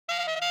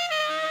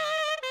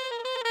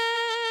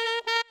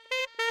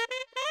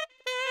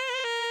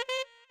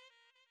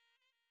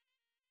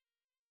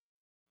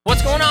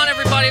What's going on,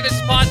 everybody? This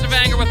is Positive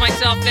Anger with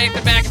myself,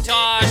 Nathan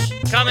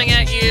McIntosh, coming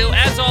at you,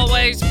 as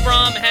always,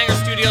 from Hangar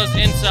Studios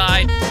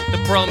inside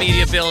the Pro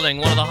Media Building.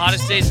 One of the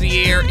hottest days of the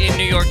year in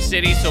New York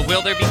City. So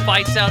will there be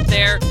fights out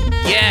there?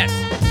 Yes.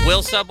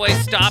 Will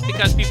subways stop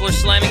because people are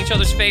slamming each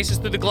other's faces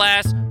through the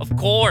glass? Of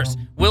course.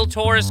 Will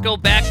tourists go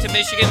back to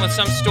Michigan with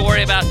some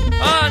story about,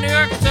 oh, New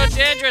York is so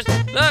dangerous,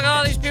 look,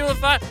 all these people are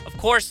fighting? Of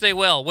course they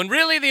will. When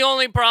really the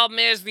only problem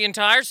is the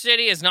entire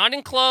city is not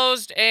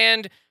enclosed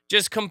and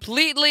just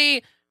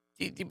completely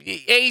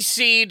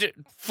AC'd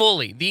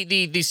fully.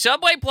 The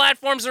subway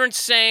platforms are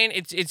insane.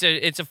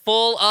 It's a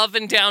full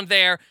oven down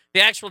there.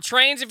 The actual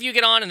trains, if you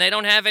get on and they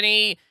don't have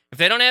any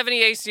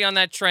AC on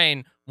that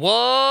train,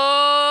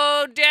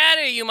 whoa,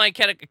 daddy, you might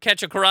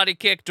catch a karate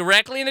kick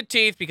directly in the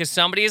teeth because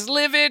somebody is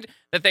livid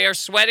that they are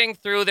sweating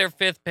through their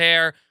fifth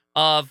pair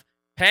of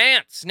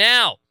pants.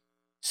 Now,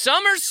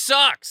 summer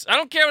sucks. I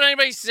don't care what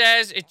anybody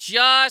says. It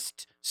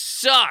just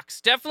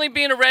sucks. Definitely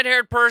being a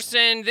red-haired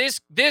person,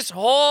 this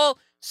whole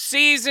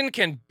season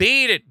can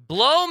beat it.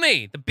 Blow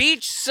me. The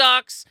beach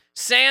sucks.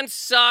 Sand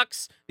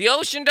sucks. The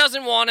ocean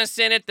doesn't want us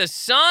in it. The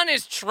sun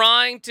is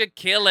trying to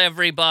kill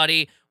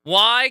everybody.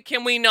 Why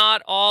can we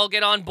not all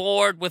get on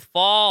board with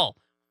fall?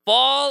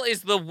 Fall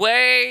is the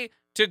way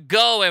to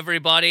go,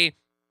 everybody.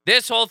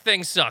 This whole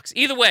thing sucks.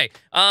 Either way,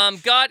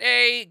 got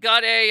a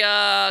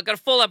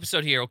full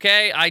episode here,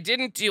 okay? I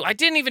didn't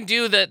even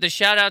do the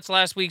shout outs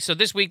last week, so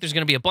this week there's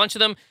going to be a bunch of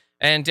them,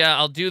 and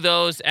I'll do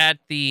those at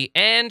the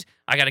end.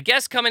 I got a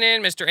guest coming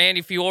in, Mr.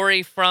 Andy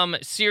Fiore from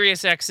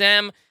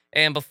SiriusXM,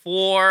 and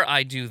before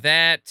I do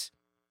that,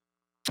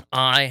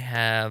 I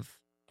have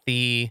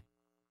the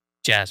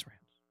Jazz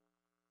Rant.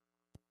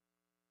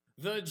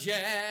 The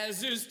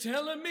Jazz is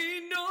telling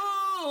me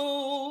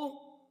no,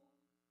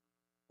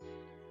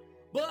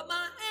 but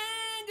my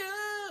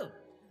anger's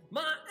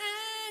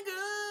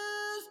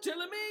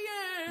telling me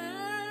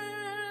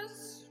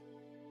yes.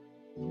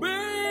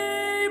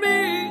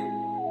 Baby,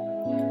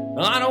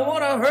 I don't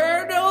want to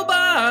hurt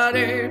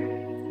nobody,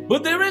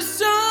 but there is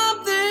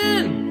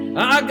something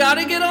I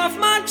gotta get off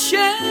my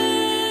chest.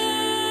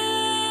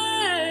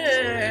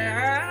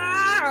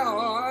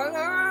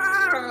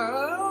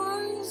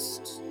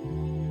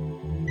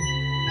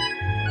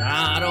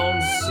 I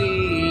don't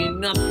see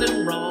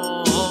nothing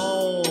wrong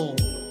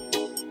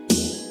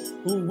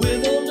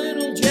with a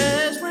little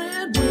jazz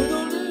rant,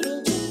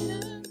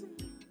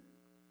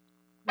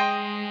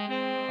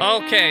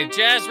 Okay,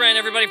 Jazz Rant,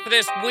 everybody, for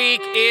this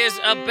week is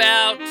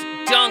about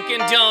Dunkin'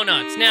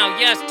 Donuts. Now,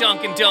 yes,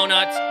 Dunkin'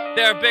 Donuts,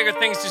 there are bigger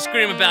things to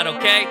scream about,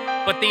 okay?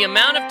 But the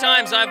amount of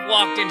times I've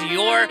walked into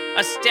your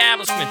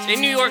establishments in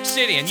New York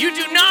City and you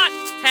do not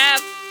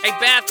have a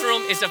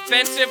bathroom is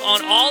offensive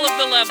on all of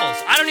the levels.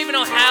 I don't even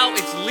know how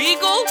it's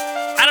legal.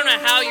 I don't know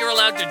how you're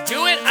allowed to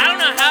do it. I don't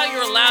know how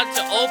you're allowed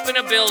to open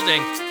a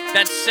building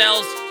that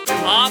sells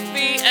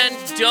coffee and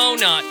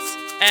donuts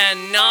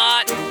and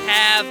not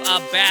have a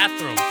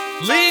bathroom.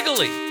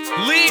 Legally,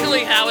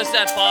 how is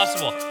that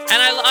possible? And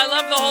I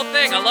love the whole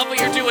thing. I love what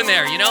you're doing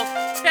there, you know?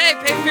 Hey,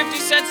 pay 50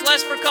 cents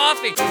less for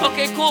coffee.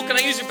 Okay, cool. Can I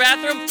use your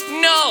bathroom?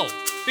 No.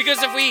 Because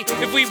if we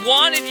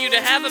wanted you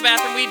to have a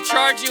bathroom, we'd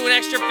charge you an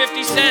extra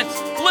 50 cents.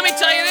 But let me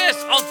tell you this,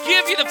 I'll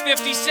give you the 50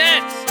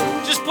 cents.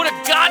 Just put a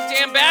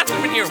goddamn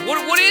bathroom in here.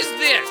 What is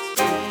this?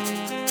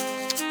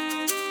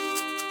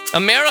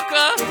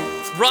 America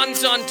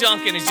runs on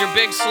Dunkin' is your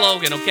big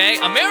slogan, okay?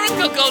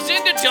 America goes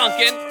into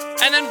Dunkin'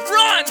 and then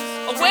runs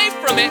away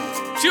from it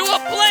to a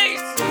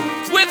place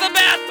with a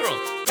bathroom.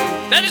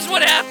 That is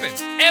what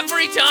happens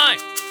every time.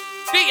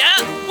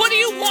 What do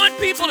you want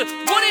people to...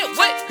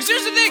 Because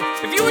here's the thing.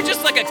 If you were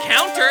just like a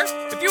counter,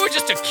 if you were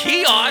just a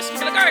kiosk,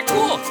 you'd be like, all right,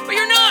 cool. But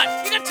you're not.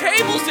 You got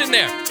tables in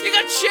there. You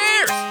got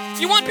chairs.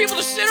 You want people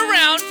to sit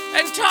around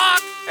and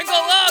talk and go,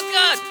 oh,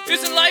 God,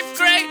 isn't life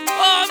great?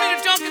 Oh, I'm in a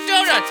Dunkin'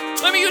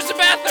 Donuts. Let me use the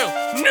bathroom.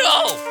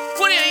 No.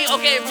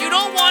 Okay, if you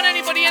don't want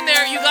anybody in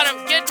there, you got to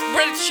get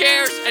rid of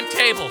chairs and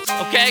tables,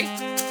 okay?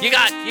 You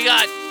got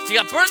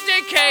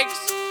birthday cakes.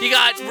 You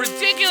got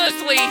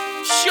ridiculously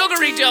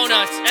sugary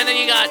donuts, and then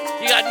you got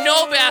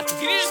no bathroom.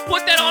 Can you just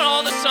put that on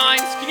all the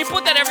signs? Can you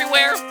put that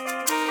everywhere?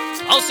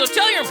 Also,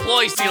 tell your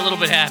employees to be a little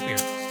bit happier.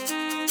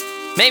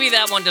 Maybe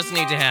that one doesn't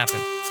need to happen.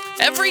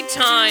 Every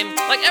time,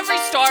 like every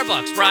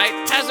Starbucks, right,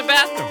 has a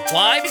bathroom.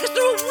 Why? Because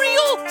they're a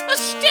real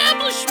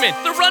establishment.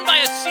 They're run by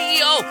a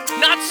CEO,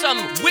 not some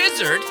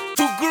wizard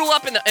who grew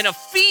up in a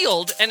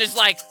field and is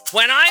like,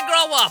 when I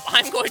grow up,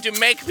 I'm going to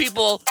make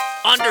people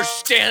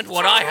understand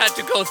what I had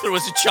to go through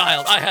as a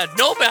child. I had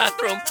no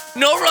bathroom,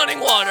 no running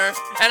water,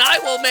 and I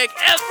will make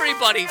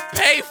everybody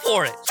pay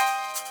for it.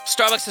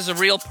 Starbucks is a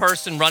real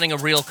person running a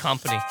real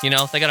company. You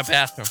know, they got a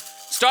bathroom.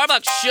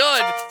 Starbucks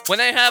should, when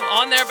they have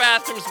on their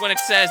bathrooms when it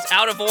says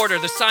out of order,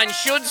 the sign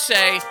should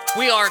say,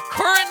 we are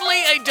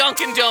currently a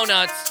Dunkin'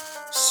 Donuts.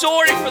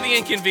 Sorry for the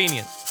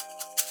inconvenience.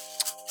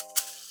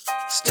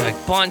 It's a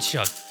bunch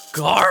of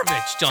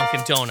garbage,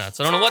 Dunkin' Donuts.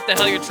 I don't know what the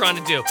hell you're trying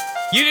to do.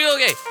 You do,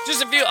 okay,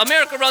 just a few.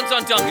 America runs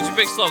on Dunkin', it's your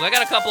big slogan. I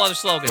got a couple other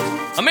slogans.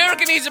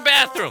 America needs a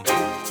bathroom.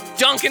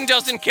 Dunkin'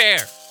 doesn't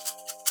care.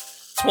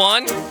 It's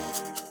one.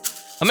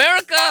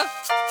 America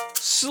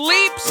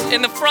sleeps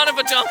in the front of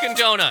a Dunkin'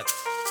 Donuts.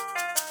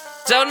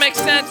 Does that make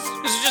sense?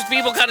 This is just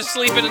people kind of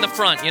sleeping in the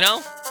front, you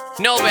know?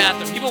 No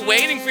bathroom. People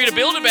waiting for you to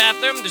build a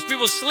bathroom. There's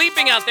people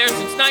sleeping out there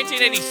since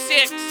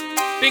 1986,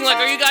 being like,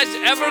 are you guys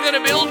ever going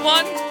to build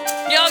one?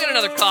 Yeah, I'll get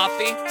another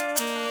coffee.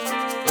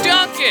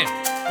 Dunkin'.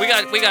 We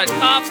got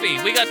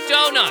coffee, we got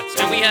donuts,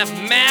 and we have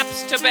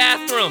maps to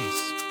bathrooms.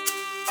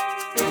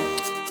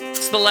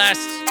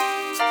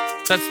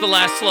 That's the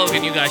last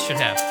slogan you guys should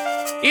have.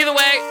 Either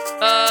way,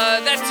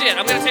 that's it.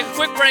 I'm going to take a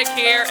quick break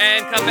here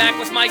and come back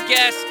with my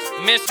guest,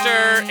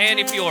 Mr.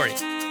 Andy Fiore.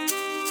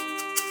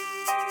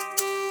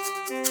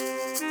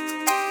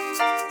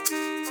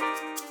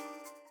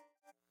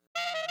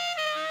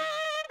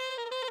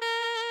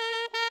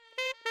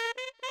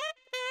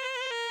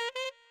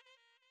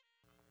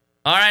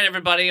 All right,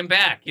 everybody, I'm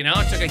back. You know,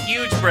 I took a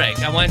huge break.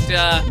 I went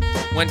to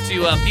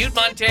Butte,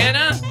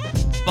 Montana,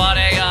 bought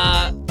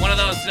one of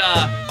those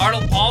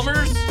Arnold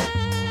Palmers,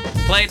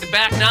 played the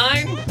back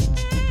nine.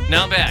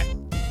 Now I'm back.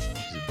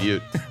 She's a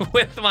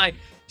beaut.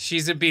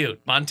 She's a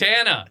beaut,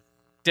 Montana.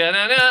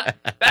 Da-na-na.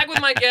 Back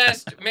with my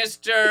guest,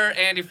 Mr.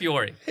 Andy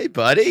Fiore. Hey,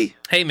 buddy.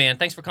 Hey, man,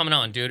 thanks for coming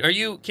on, dude.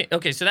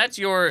 Okay, so that's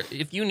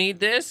if you need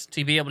this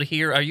to be able to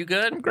hear, are you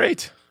good? I'm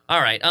great. All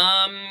right.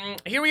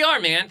 Here we are,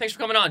 man. Thanks for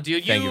coming on,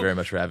 dude. Thank you very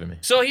much for having me.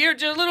 So here,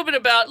 just a little bit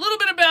about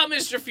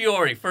Mr.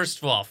 Fiore. First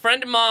of all,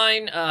 friend of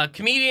mine,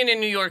 comedian in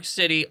New York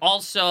City.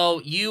 Also,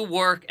 you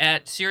work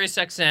at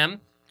SiriusXM.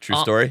 True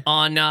story.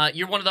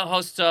 You're one of the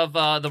hosts of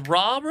the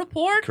Raw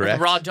Report. Correct.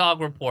 The Raw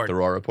Dog Report. The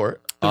Raw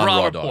Report. The on Raw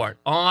Raw Report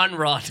on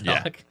Raw Dog.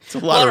 Yeah. It's a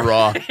lot of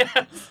Raw.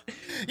 Yes.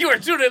 You are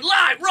tuning in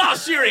live, Raw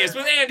Serious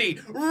with Andy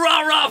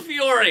Raw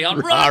Fiore on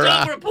Raw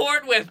Dog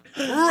Report with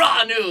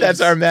Raw News. That's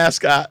our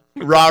mascot.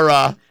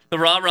 Rah. The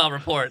Raw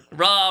Report.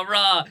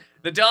 Raw.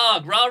 The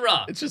dog.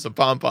 Raw. It's just a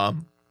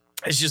pom-pom.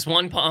 It's just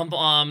one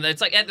pom-pom.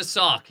 It's like Ed the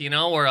Sock, you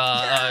know, or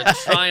a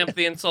Triumph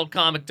the Insult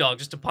comic dog.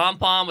 Just a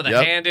pom-pom with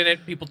a hand in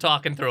it, people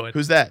talking through it.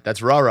 Who's that?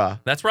 That's Rah.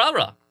 That's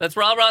Raw. That's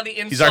Raw the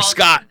Insult. He's our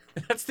Scott.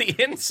 That's the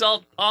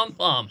Insult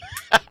pom-pom.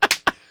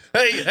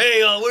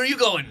 Hey, where are you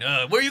going?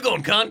 Where are you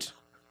going, cunt?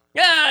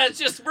 Yeah, it's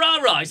just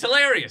Raw. He's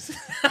hilarious.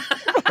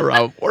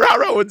 Rah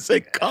wouldn't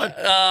say cunt.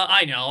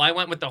 I know. I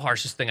went with the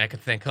harshest thing I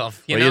could think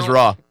of. He is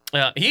raw.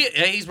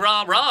 He's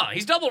raw.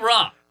 He's double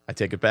raw. I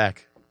take it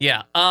back.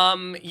 Yeah.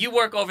 You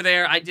work over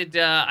there. I did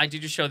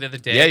your show the other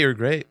day. Yeah, you're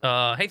great.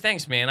 Hey,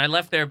 thanks, man. I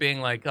left there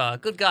being like,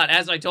 good God,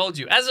 as I told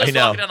you, as I was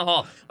walking down the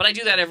hall. But I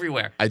do that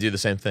everywhere. I do the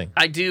same thing.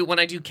 When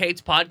I do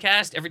Kate's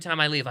podcast, every time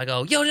I leave, I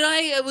go, yo,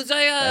 was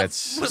I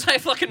a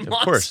fucking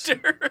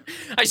monster?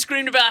 I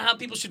screamed about how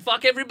people should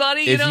fuck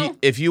everybody, you know?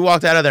 If you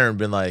walked out of there and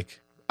been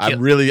like, I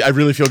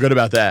really feel good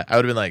about that, I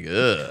would have been like,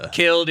 ugh.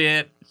 Killed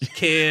it.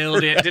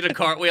 Did a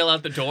cartwheel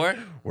out the door.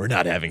 We're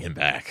not having him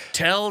back.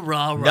 Tell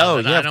Raw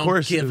no, that yeah, I don't of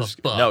course. give a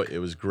fuck. No, it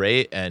was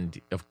great,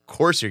 and of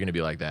course you're going to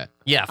be like that.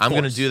 Yeah, I'm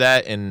going to do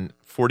that in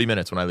 40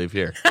 minutes when I leave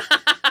here.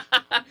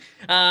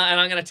 And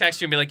I'm going to text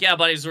you and be like, yeah,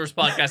 buddy, it's the worst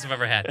podcast I've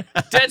ever had.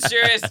 Dead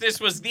serious.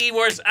 This was the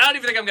worst. I don't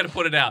even think I'm going to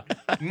put it out.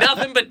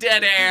 Nothing but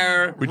dead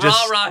air.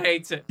 Raw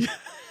hates it.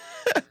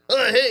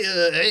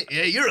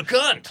 Hey, you're a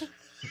cunt.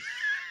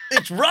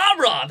 It's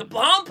Raw, the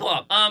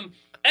pom-pom.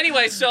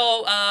 Anyway,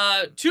 so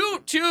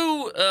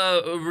two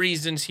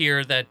reasons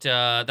here that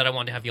I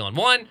wanted to have you on.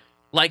 One,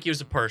 like you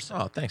as a person.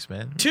 Oh, thanks,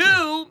 man.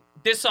 Two,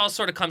 this all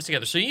sort of comes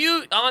together. So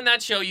you on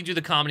that show, you do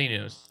the comedy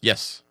news.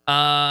 Yes.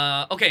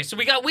 Okay, so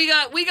we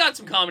got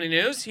some comedy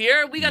news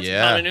here. We got some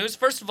comedy news.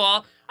 First of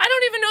all, I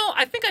don't even know.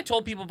 I think I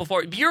told people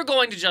before. You're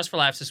going to Just for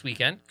Laughs this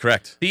weekend.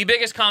 Correct. The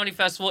biggest comedy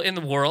festival in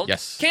the world.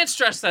 Yes. Can't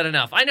stress that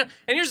enough. I know.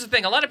 And here's the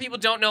thing. A lot of people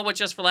don't know what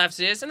Just for Laughs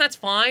is, and that's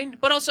fine.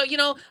 But also, you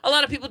know, a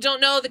lot of people don't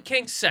know the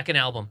Kinks' second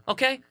album,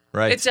 okay?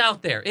 Right. It's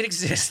out there. It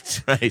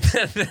exists. Right.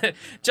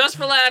 Just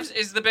for Laughs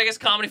is the biggest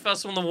comedy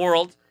festival in the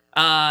world.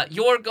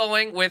 You're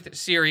going with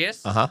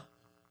Sirius. Uh-huh.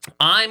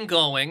 I'm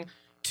going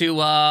to,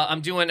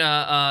 I'm doing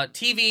a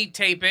TV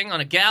taping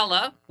on a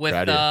gala with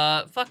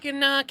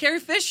Carrie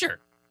Fisher.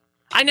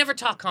 I never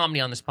talk comedy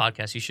on this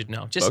podcast, you should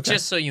know.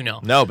 Just so you know.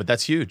 No, but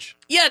that's huge.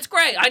 Yeah, it's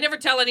great. I never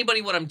tell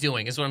anybody what I'm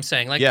doing, is what I'm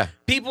saying. Like,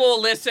 people will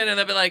listen and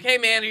they'll be like, hey,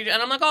 man, and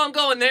I'm like, oh, I'm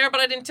going there,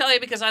 but I didn't tell you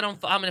because I'm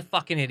a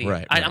fucking idiot.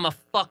 Right, I'm a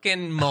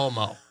fucking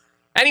Momo.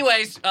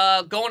 Anyways,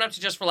 going up to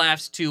Just for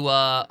Laughs to,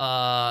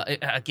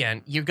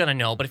 again, you're going to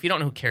know, but if you don't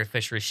know who Carrie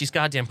Fisher is, she's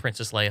goddamn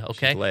Princess Leia,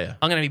 okay? She's Leia.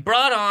 I'm going to be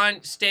brought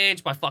on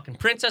stage by fucking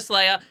Princess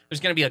Leia. There's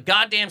going to be a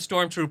goddamn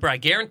stormtrooper. I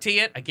guarantee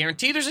it. I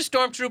guarantee there's a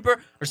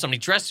stormtrooper or somebody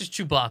dressed as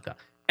Chewbacca.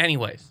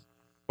 Anyways,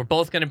 we're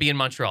both going to be in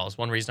Montreal. Is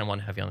one reason I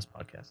want to have you on this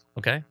podcast,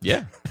 okay?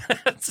 Yeah.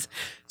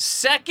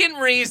 Second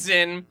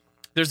reason,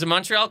 there's a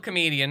Montreal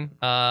comedian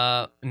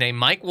named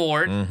Mike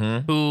Ward,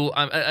 who,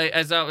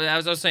 as I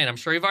was saying, I'm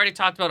sure you've already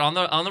talked about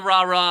on the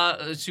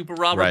Raw Super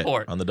Raw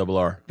Report. On the double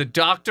R. The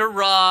Dr.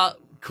 Raw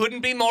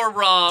couldn't be more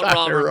raw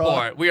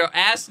report. We are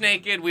ass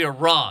naked. We are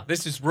raw.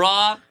 This is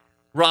raw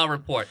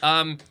report.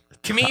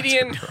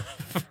 Comedian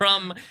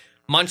from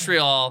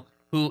Montreal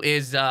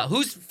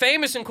who's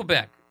famous in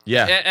Quebec.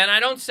 Yeah. And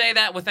I don't say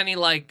that with any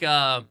like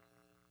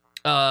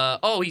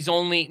he's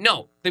only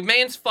no. The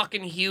man's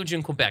fucking huge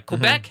in Quebec.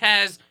 Quebec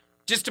has,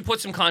 just to put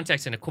some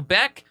context in it,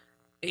 Quebec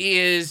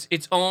is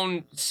its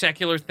own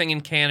secular thing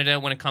in Canada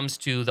when it comes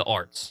to the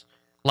arts.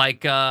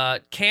 Like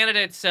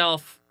Canada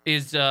itself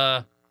is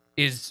does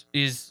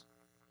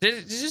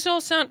this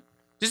all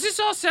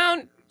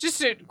sound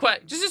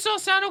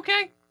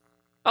okay?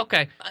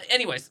 Okay.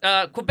 Anyways,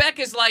 Quebec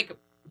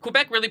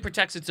really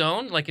protects its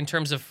own, like in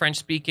terms of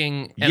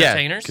French-speaking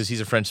entertainers. because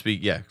he's a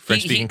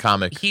French-speaking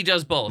comic. He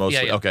does both.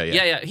 Mostly. Yeah. Okay,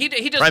 yeah. He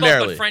does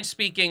Primarily. both, but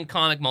French-speaking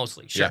comic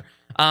mostly. Sure.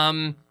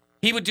 Yeah.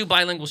 He would do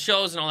bilingual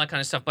shows and all that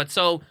kind of stuff. But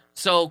so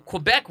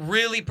Quebec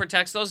really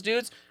protects those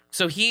dudes.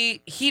 So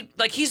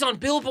he's on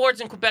billboards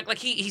in Quebec. Like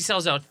he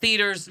sells out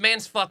theaters. The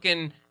man's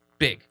fucking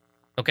big.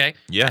 Okay.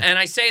 Yeah. And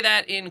I say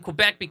that in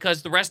Quebec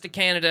because the rest of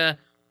Canada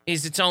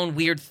is its own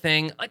weird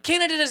thing.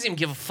 Canada doesn't even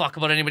give a fuck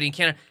about anybody in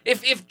Canada.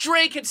 If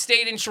Drake had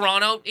stayed in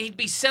Toronto, he'd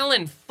be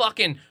selling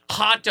fucking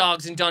hot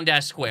dogs in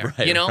Dundas Square.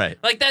 Right, you know, right.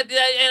 like that.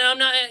 And I'm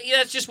not. Yeah,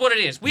 that's just what it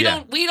is. We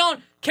don't.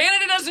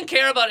 Canada doesn't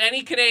care about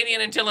any Canadian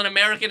until an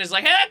American is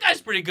like, hey, that guy's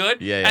pretty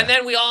good. Yeah. And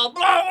then we all,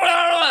 blah, blah,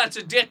 blah, that's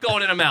a dick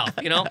going in a mouth.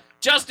 You know,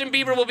 Justin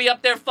Bieber will be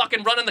up there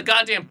fucking running the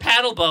goddamn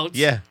paddle boats.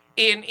 Yeah.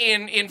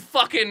 In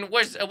fucking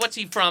what's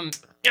he from?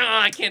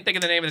 I can't think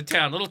of the name of the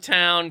town. Little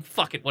town.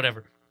 Fuck it.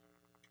 Whatever.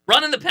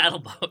 Running the paddle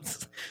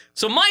boats.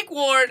 So Mike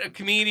Ward, a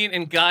comedian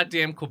in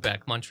goddamn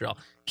Quebec, Montreal,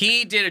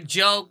 he did a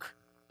joke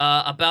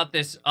about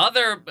this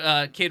other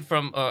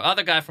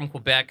other guy from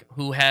Quebec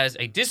who has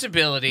a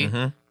disability,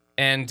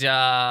 and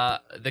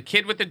the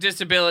kid with the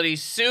disability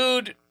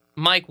sued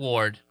Mike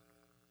Ward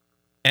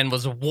and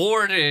was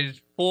awarded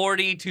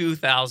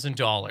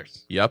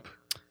 $42,000. Yep.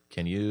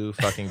 Can you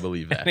fucking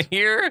believe that?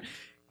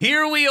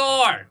 Here we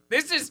are.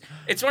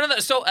 It's one of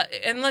the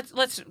and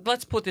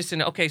let's put this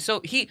in.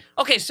 So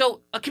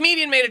a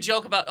comedian made a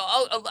joke about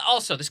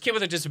also this kid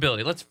with a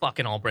disability. Let's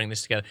fucking all bring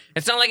this together.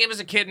 It's not like it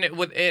was a kid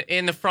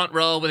in the front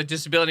row with a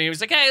disability. And he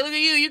was like, "Hey, look at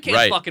you! You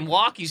can't fucking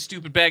walk, you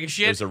stupid bag of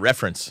shit." There's a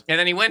reference. And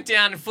then he went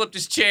down and flipped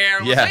his chair.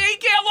 And was Yeah. like, "He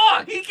can't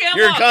walk. He can't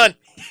You're walk." a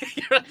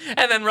cunt.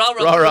 And then rah.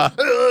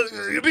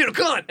 You're being a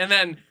cunt. And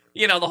then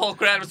the whole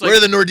crowd was like, Where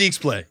do the Nordiques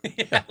play?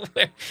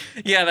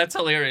 yeah, that's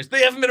hilarious.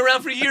 They haven't been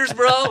around for years,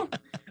 bro.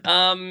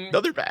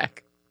 No, they're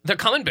back. They're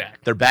coming back.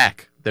 They're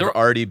back. They're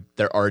already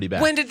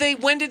back. When did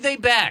they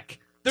back?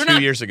 They're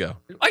 2 years ago.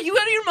 Are you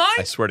out of your mind?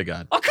 I swear to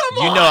God. Oh, come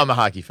on. You know I'm a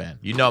hockey fan.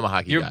 You know I'm a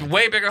hockey You're guy.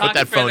 way bigger Put hockey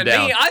that fan phone than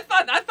down. me. I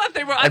thought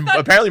they were. And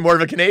apparently more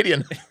of a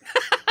Canadian.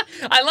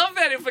 I love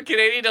that if a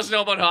Canadian doesn't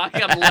know about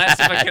hockey, I'm less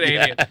of a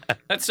Canadian. Yeah.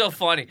 That's so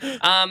funny.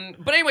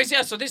 But anyways,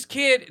 yeah. So this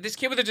kid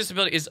with a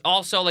disability is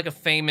also like a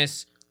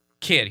famous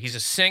kid. He's a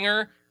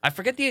singer. I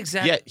forget the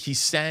exact. Yeah, he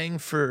sang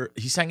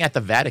at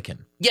the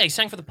Vatican. Yeah, he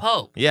sang for the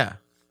Pope. Yeah.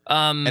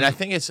 And I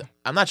think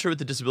I'm not sure what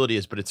the disability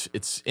is, but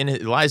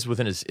it lies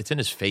within it's in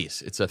his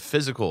face. It's a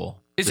physical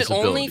disability.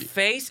 Is it only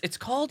face? It's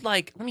called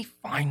let me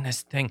find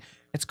this thing.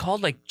 It's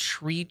called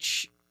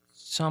Treach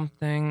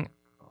something.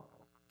 Oh,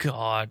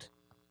 God.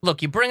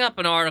 Look, you bring up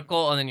an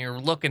article and then you're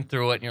looking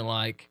through it and you're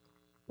like,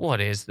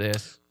 what is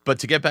this? But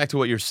to get back to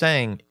what you're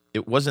saying,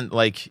 it wasn't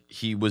like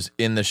he was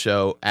in the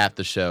show, at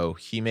the show.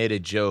 He made a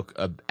joke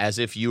as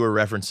if you were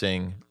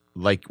referencing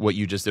like what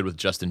you just did with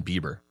Justin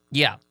Bieber.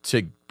 Yeah.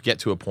 To get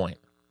to a point.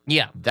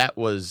 Yeah. That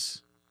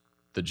was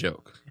the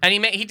joke. And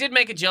he did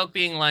make a joke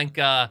being like,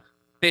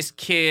 this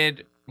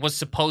kid was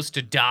supposed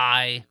to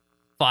die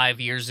 5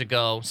 years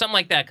ago. Something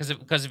like that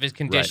because of his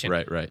condition.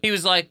 Right. He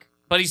was like,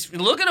 but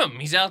look at him.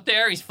 He's out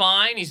there. He's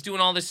fine. He's doing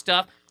all this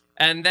stuff.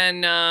 And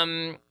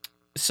then,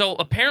 so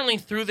apparently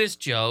through this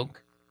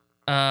joke,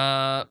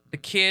 the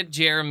kid,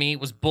 Jeremy,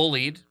 was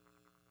bullied.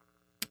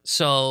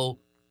 So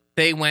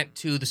they went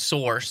to the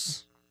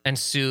source and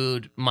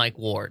sued Mike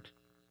Ward.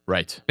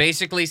 Right.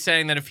 Basically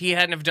saying that if he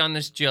hadn't have done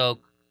this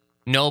joke,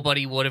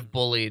 nobody would have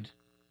bullied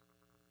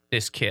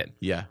this kid.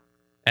 Yeah.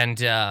 And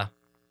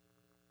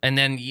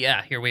then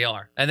here we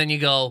are. And then you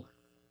go,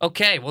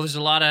 okay, well there's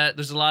a lot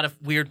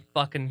of weird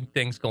fucking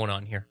things going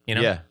on here, you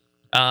know? Yeah.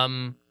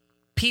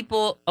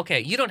 People,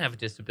 okay, you don't have a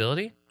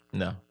disability.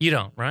 No. You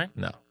don't, right?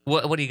 No.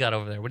 What do you got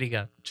over there? What do you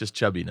got? Just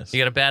chubbiness. You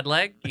got a bad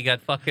leg? You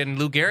got fucking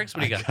Lou Gehrig's?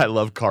 What do you got? I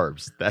love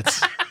carbs.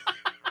 That's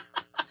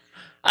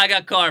I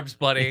got carbs,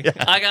 buddy. Yeah.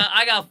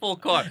 I got full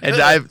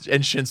carbs.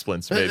 And shin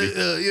splints, baby.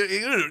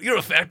 You're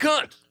a fat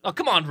cunt. Oh,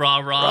 come on, rah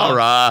rah. Rah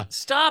rah.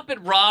 Stop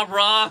it, rah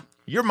rah.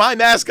 You're my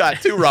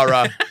mascot too, rah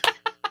rah.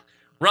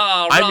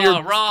 Rah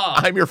rah.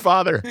 I'm your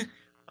father.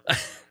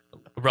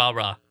 Rah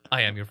rah.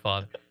 I am your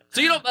father. So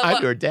you don't.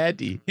 I'm your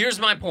daddy. Here's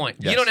my point.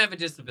 Yes. You don't have a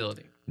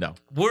disability. No.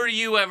 Were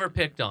you ever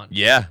picked on?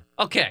 Yeah.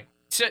 Okay.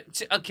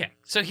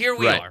 So here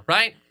we are,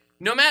 right?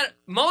 No matter,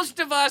 most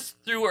of us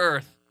through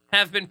Earth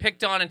have been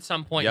picked on at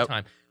some point in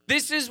time.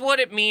 This is what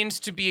it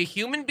means to be a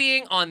human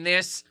being on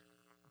this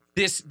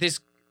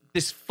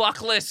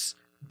fuckless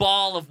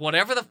ball of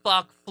whatever the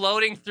fuck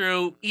floating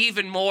through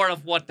even more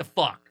of what the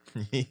fuck.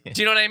 Do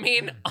you know what I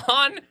mean?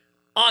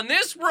 On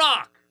this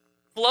rock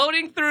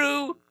floating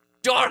through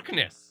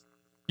darkness,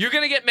 you're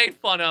going to get made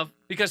fun of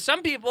because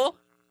some people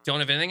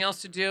don't have anything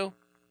else to do.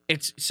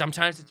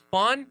 Sometimes it's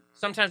fun.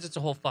 Sometimes it's a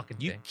whole fucking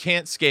You thing.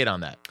 can't skate on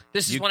that.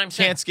 This is you what I'm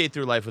saying. You can't skate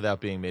through life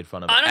without being made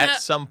fun of. I don't At have-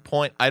 some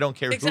point, I don't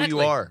care Exactly. who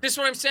you are. This is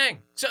what I'm saying.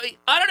 So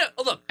I don't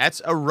know. Look,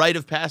 That's a rite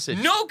of passage.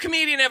 no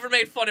comedian ever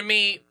made fun of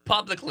me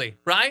publicly,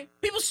 right?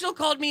 People still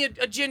called me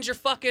a ginger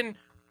fucking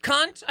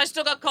cunt. I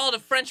still got called a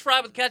French fry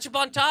with ketchup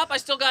on top. I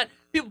still got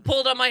people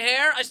pulled on my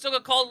hair. I still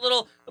got called a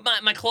little.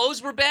 My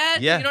clothes were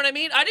bad. Yeah. You know what I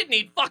mean? I didn't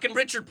need fucking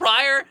Richard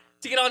Pryor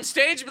to get on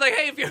stage and be like,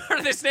 hey, if you heard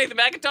of this Nathan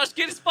McIntosh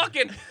kid, his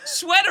fucking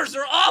sweaters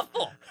are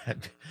awful.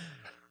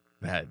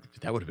 That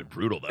would have been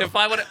brutal, though. If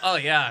I would have, oh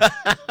yeah,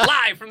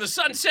 live from the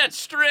Sunset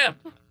Strip.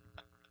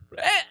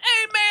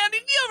 Hey man, have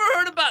you ever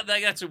heard about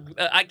like that's?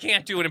 I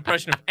can't do an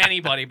impression of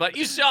anybody, but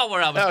you saw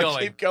where I was No,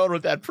 going. keep going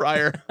with that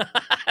Pryor.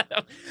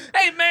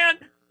 Hey man,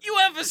 you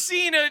ever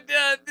seen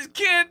this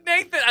kid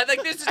Nathan? I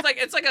think this is like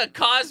it's like a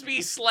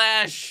Cosby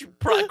slash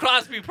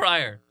Crosby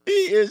Pryor. He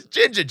is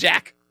Ginger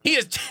Jack. He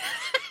is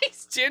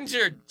he's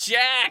Ginger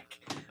Jack.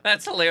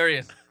 That's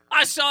hilarious.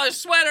 I saw his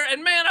sweater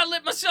and man, I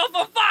lit myself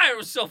on fire. It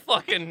was so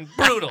fucking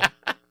brutal.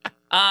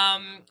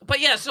 But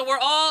yeah, so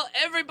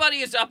everybody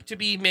is up to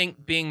being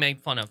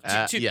made fun of.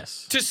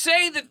 Yes. To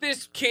say that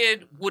this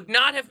kid would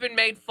not have been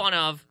made fun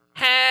of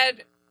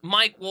had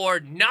Mike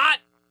Ward not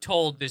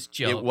told this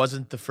joke. It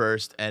wasn't the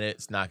first, and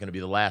it's not going to be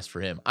the last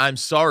for him. I'm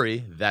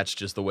sorry. That's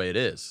just the way it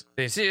is.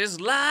 This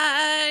is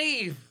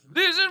life.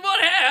 This is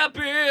what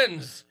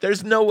happens.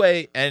 There's no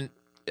way, and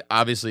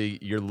obviously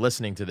you're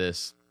listening to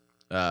this,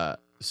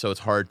 so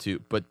it's hard to,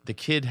 but the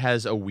kid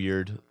has a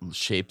weird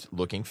shaped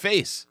looking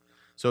face.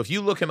 So if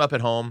you look him up at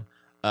home,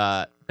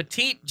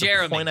 Petite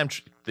Jeremy.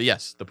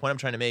 the point I'm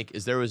trying to make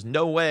is there was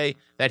no way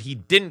that he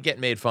didn't get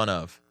made fun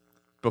of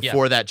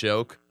before that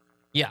joke.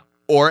 Yeah.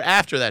 Or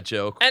after that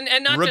joke. And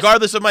not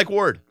regardless of Mike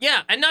Ward.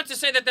 Yeah, and not to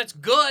say that that's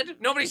good.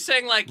 Nobody's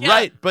saying like, yeah,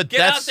 right, but get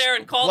that's out there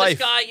and call life.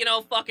 this guy,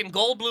 fucking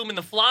Goldblum in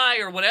The Fly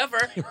or whatever.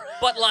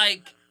 But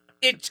like,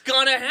 it's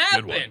gonna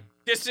happen.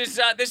 This is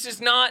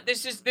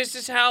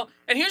how.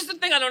 And here's the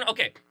thing, I don't.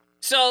 Okay,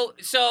 so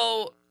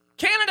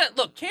Canada.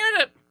 Look,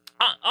 Canada.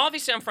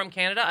 Obviously, I'm from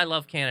Canada. I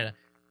love Canada.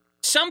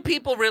 Some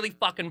people really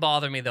fucking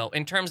bother me though.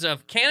 In terms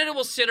of Canada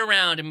will sit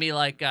around and be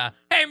like,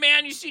 "Hey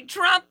man, you see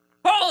Trump?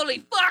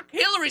 Holy fuck,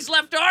 Hillary's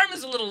left arm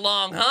is a little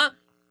long, huh?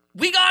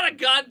 We got a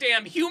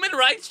goddamn human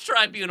rights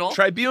tribunal.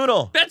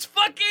 That's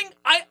fucking.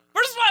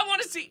 First of all, I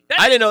want to see.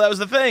 I didn't know that was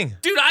the thing.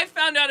 Dude, I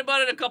found out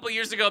about it a couple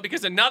years ago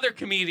because another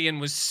comedian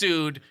was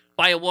sued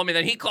by a woman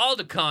that he called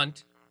a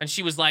cunt, and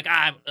she was like,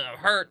 I'm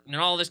hurt, and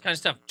all this kind of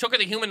stuff. Took her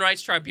to the Human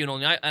Rights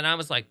Tribunal, and I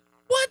was like,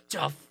 what the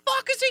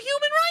fuck is a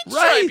Human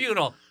Rights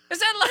Tribunal?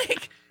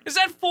 Is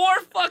that four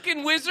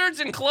fucking wizards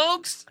in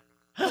cloaks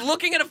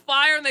looking at a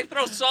fire and they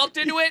throw salt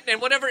into it,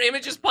 and whatever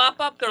images pop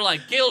up, they're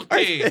like,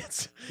 guilty,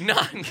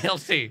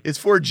 non-guilty. It's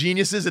four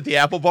geniuses at the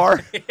Apple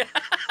Bar.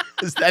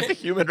 Is that the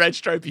Human Rights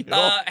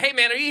Tribunal? Hey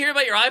man, are you here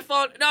about your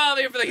iPhone? No, I'm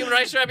here for the Human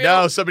Rights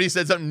Tribunal. No, somebody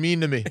said something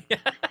mean to me.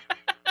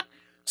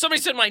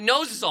 Somebody said my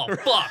nose is all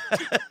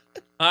fucked.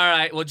 All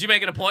right. Well, did you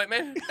make an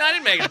appointment? No, I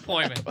didn't make an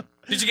appointment.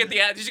 Did you get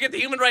the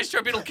Human Rights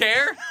Tribunal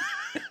care?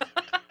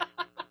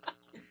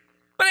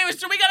 But anyway,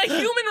 so we got a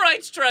Human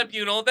Rights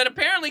Tribunal that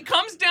apparently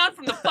comes down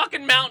from the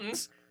fucking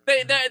mountains.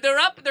 They're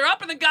up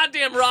in the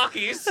goddamn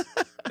Rockies.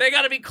 They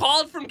got to be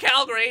called from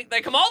Calgary. They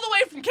come all the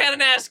way from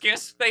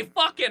Kananaskis. They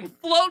fucking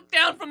float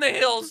down from the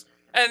hills,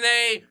 and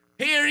they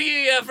hear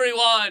ye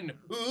everyone.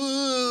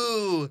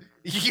 Ooh,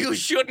 you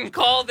shouldn't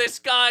call this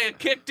guy a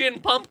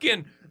kicked-in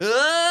pumpkin.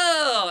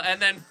 Oh, and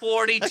then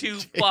 42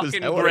 fucking is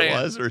that what grand.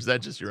 it was, or is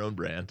that just your own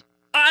brand?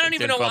 I don't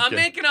even know. Pumpkin.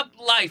 I'm making up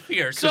life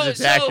here. So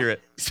it's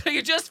accurate. So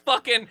you just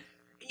fucking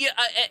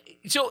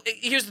so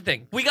here's the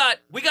thing. We got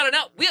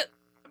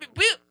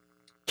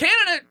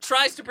Canada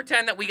tries to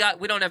pretend that we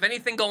don't have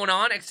anything going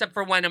on except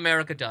for when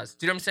America does.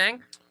 Do you know what I'm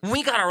saying?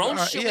 We got our own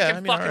shit we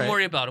can fucking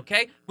worry about,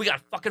 okay? We got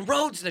fucking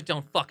roads that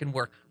don't fucking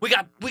work. We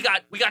got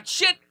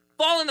shit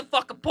falling the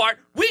fuck apart.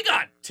 We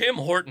got Tim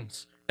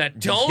Hortons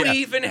that don't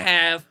even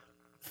have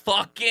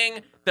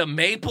fucking the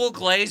maple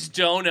glazed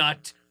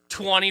donut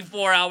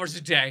 24 hours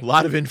a day. A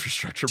lot of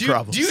infrastructure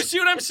problems. Do you see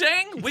what I'm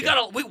saying?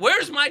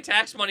 Where's my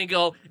tax money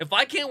go if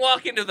I can't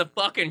walk into the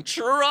fucking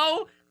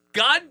churro,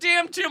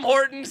 goddamn Tim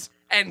Hortons,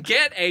 and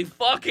get a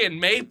fucking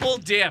maple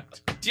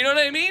dipped? Do you know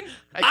what I mean?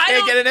 I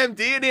can't get an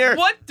MD in here.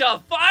 What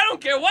the fuck? I don't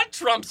care what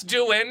Trump's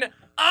doing.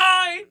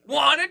 I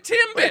want a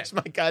Timbit. Where's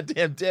my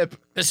goddamn dip?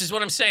 This is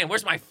what I'm saying.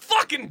 Where's my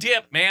fucking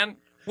dip, man?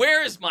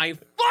 Where is my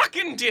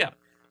fucking dip?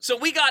 So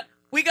we got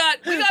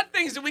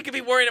things that we could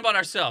be worrying about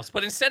ourselves,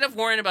 but instead of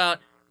worrying about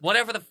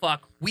whatever the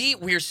fuck,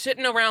 we're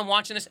sitting around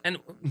watching this, and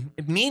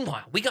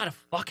meanwhile, we got a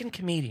fucking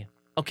comedian,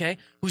 okay,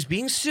 who's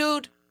being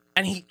sued,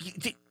 and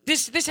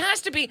this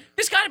got to be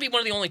one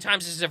of the only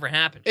times this has ever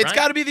happened. It's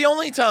got to be the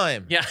only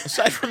time. Yeah.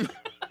 Aside from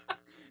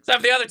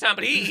the other time,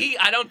 but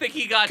I don't think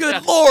he got.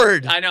 Good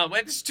Lord. I know.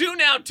 It's two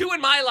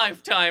in my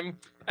lifetime,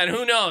 and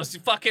who knows?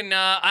 Fucking,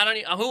 I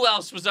don't know who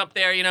else was up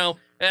there.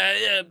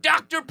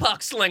 Dr.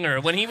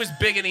 Puckslinger when he was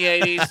big in the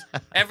 80s.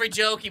 Every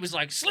joke he was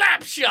like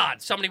slap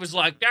shot. Somebody was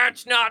like,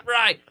 that's not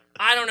right.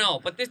 I don't know,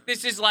 but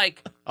this is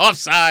like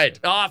offside.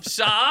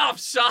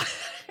 Offside.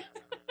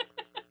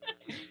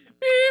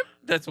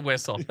 That's a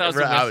whistle. That was a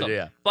Right, whistle.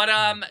 yeah. But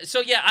so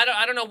yeah,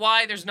 I don't know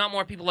why there's not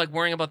more people like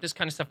worrying about this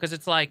kind of stuff, because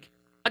it's like,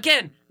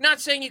 again, not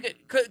saying you could,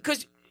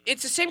 because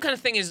it's the same kind of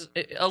thing as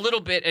a little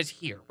bit as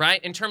here,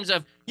 right? In terms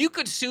of you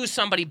could sue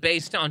somebody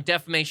based on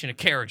defamation of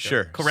character.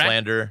 Sure. Correct.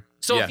 Slander.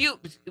 So Yeah. if you,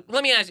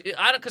 let me ask you,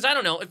 because I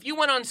don't know, if you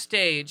went on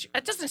stage,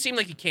 it doesn't seem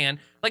like you can.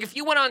 Like if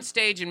you went on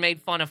stage and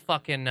made fun of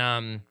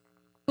fucking,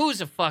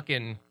 who's a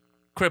fucking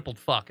crippled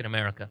fuck in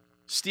America?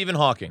 Stephen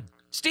Hawking,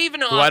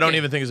 Stephen Hawking. who I don't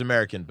even think is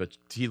American, but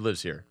he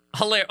lives here.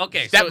 Hilarious.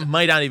 Okay, That so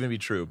might not even be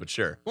true, but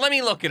sure. let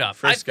me look it up.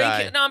 First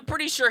guy. No, I'm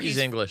pretty sure He's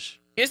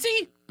English, Is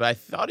he? but I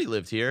thought he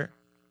lived here.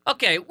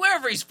 Okay,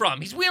 wherever he's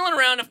from. He's wheeling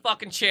around a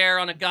fucking chair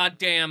on a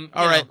goddamn.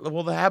 All right.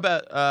 Well, how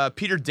about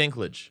Peter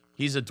Dinklage?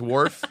 He's a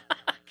dwarf.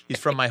 He's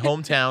from my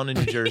hometown in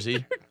New Jersey.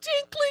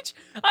 Dinklage.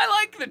 I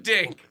like the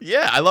Dink.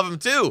 Yeah, I love him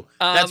too.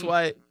 That's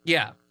why.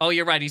 Yeah. Oh,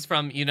 you're right. He's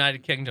from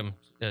United Kingdom,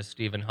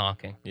 Stephen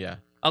Hawking. Yeah.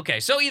 Okay,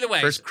 so either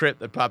way. First crypt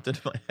that popped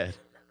into my head.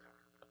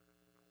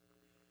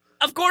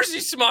 Of course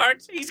he's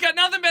smart. He's got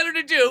nothing better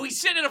to do. He's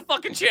sitting in a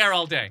fucking chair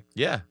all day.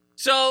 Yeah.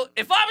 So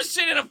if I was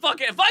sitting in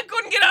if I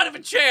couldn't get out of a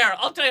chair,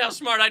 I'll tell you how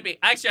smart I'd be.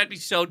 Actually, I'd be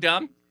so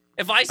dumb.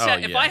 If I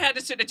had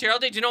to sit in a chair all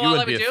day, do you know You what I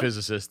wouldn't would be do? a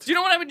physicist. Do you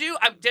know what I would do?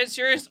 I'm dead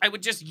serious. I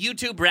would just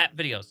YouTube rap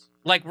videos,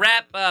 like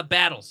rap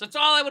battles. That's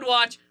all I would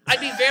watch. I'd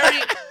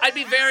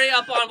be very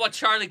up on what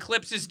Charlie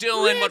Clips is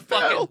doing, Rap what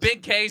fucking battles.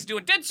 Big K's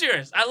doing. Dead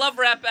serious. I love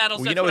rap battles.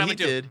 Well, That's you know what what I he would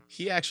do. did?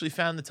 He actually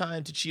found the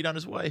time to cheat on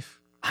his wife.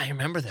 I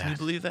remember that. Can you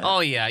believe that? Oh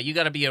yeah, you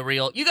gotta be a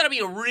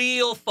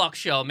real fuck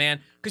show,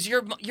 man. Because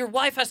your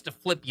wife has to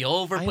flip you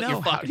over, I put know,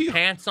 your how fucking do you-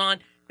 pants on.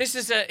 And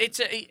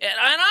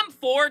I'm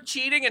for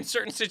cheating in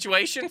certain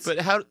situations. But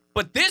how?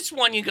 But this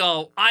one, you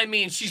go, I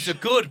mean, she's a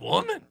good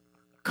woman.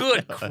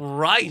 Good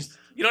Christ.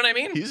 You know what I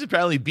mean? He's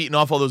apparently beating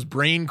off all those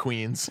brain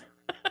queens.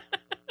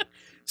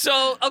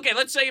 So, okay,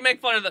 let's say you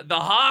make fun of the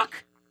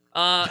Hawk,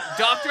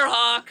 Dr.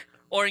 Hawk,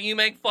 or you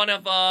make fun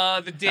of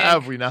the Dink. How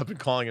have we not been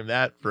calling him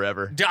that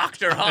forever?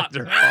 Dr. Hawk.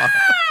 Dr. Hawk.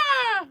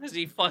 Is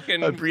he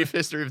fucking... A brief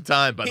history of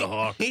time by the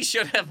Hawk. He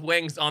should have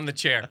wings on the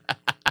chair.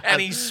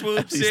 And he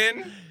swoops least-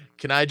 in.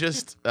 Can I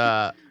just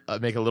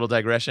make a little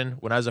digression?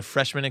 When I was a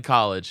freshman in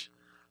college,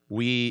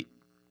 we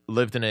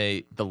lived in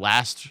the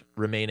last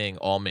remaining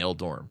all-male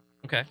dorm.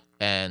 Okay.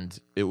 And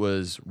it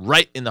was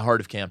right in the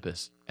heart of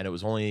campus. And it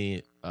was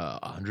only a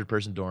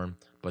 100-person dorm.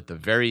 But the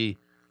very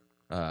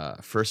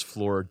first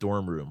floor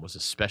dorm room was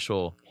a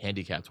special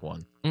handicapped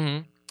one.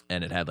 Mm-hmm.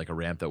 And it had like a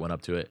ramp that went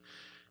up to it.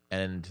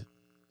 And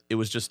it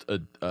was just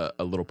a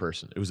little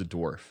person. It was a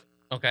dwarf.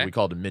 Okay. We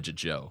called him Midget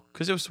Joe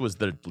because it was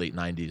the late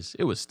 90s.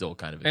 It was still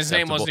kind of His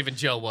acceptable. name wasn't even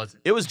Joe, was it?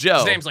 It was Joe.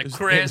 His name's like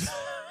Chris.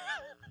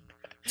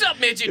 What's up,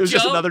 Midget Joe? It was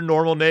just another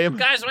normal name.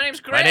 Guys, my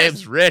name's Chris. My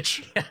name's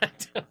Rich.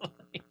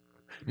 Totally.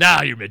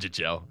 Nah, you're Midget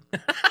Joe.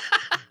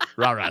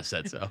 Rah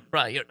said so.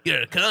 Right,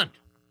 you're a cunt.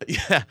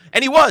 Yeah,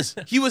 and he was.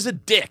 He was a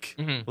dick.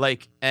 Mhm.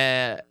 Like,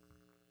 and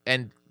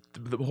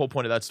the whole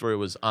point of that story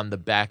was on the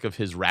back of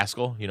his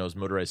Rascal, his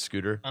motorized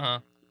scooter. Uh-huh.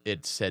 He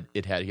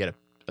had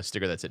a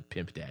sticker that said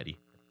 "Pimp Daddy."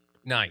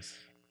 Nice.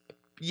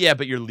 Yeah,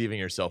 but you're leaving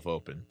yourself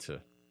open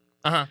to.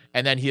 Uh-huh.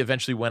 And then he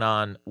eventually went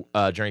on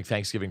during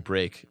Thanksgiving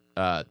break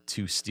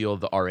to steal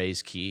the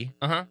RA's key,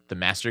 Uh-huh. the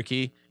master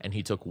key, and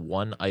he took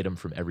one item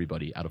from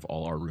everybody out of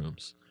all our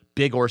rooms,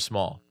 big or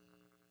small.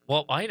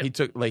 What item? He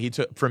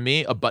took from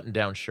me a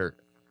button-down shirt,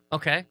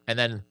 Okay. and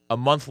then a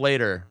month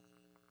later,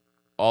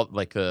 all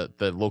like the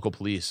local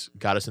police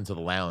got us into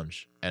the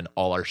lounge, and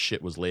all our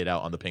shit was laid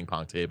out on the ping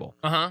pong table.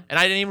 Uh-huh. And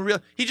I didn't even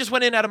realize he just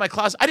went in out of my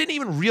closet. I didn't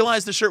even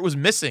realize the shirt was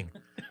missing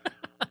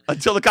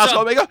until the cops So-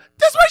 called me and go,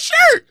 "That's my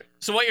shirt."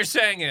 So what you're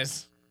saying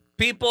is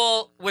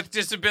people with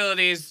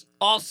disabilities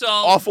also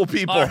Awful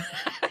people. are-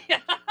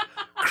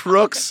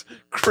 Crooks,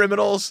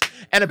 criminals,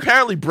 and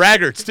apparently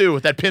braggarts too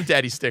with that Pimp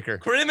Daddy sticker.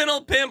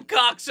 criminal pimp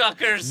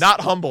cocksuckers.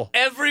 Not humble.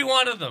 Every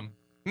one of them.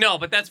 No,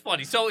 but that's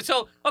funny. So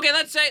okay,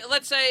 let's say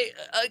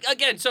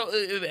again. So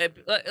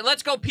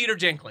let's go Peter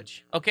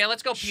Dinklage. Okay,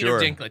 let's go Peter Sure.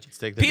 Dinklage. Let's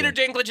take the Peter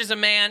Dink. Dinklage is a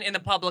man in the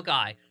public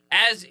eye,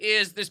 as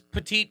is this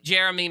petite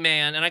Jeremy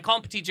man, and I call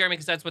him petite Jeremy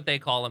because that's what they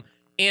call him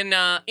in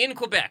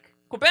Quebec.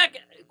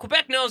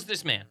 Quebec knows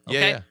this man.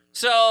 Okay, Yeah.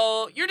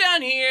 so you're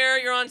down here,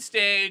 you're on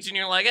stage, and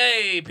you're like,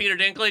 "Hey, Peter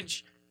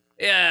Dinklage,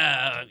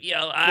 yeah,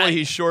 Boy,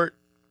 he's short.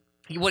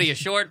 what are you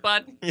short,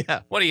 bud?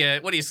 Yeah. What do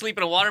you sleep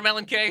in a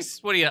watermelon case?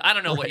 I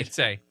don't know what Right. you'd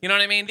say. You know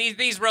what I mean?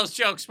 These roast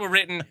jokes were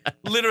written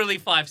literally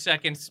 5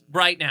 seconds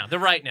right now. They're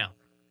right now.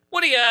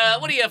 What do you I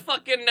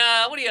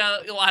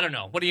don't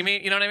know. What do you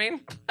mean? You know what I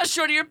mean? How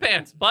short are your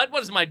pants, bud?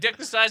 What is my dick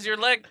the size of your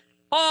leg?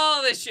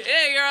 All this shit.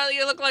 Hey,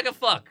 you look like a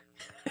fuck.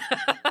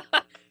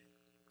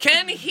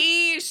 Can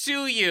he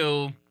sue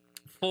you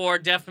for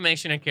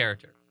defamation of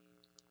character?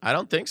 I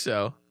don't think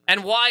so.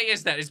 And why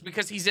is that? Is it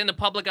because he's in the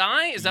public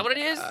eye? Is that what it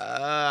is?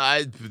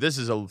 This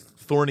is a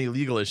thorny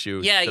legal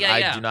issue. Yeah, that yeah, I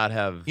yeah. do not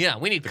have. Yeah,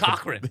 we need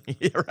Cochran.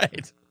 Yeah,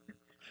 right.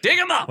 Dig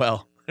him up.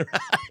 Well,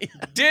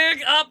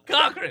 Dig up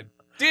Cochran.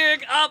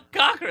 Dig up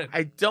Cochran.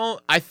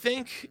 I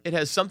think it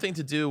has something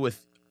to do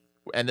with,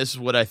 and this is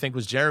what I think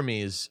was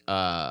Jeremy's,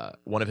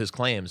 one of his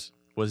claims.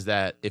 was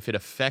that if it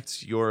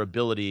affects your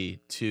ability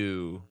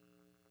to,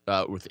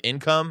 with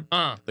income,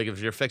 like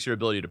if it affects your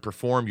ability to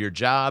perform your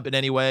job in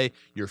any way,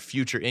 your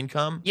future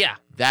income, Yeah.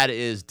 that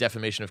is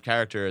defamation of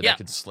character. Yeah. That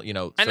can, and And so that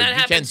you can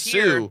happens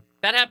sue here.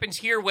 That happens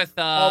here with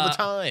all the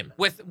time.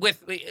 With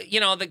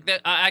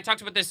I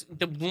talked about this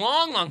the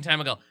long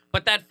time ago.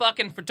 But that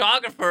fucking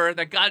photographer,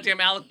 that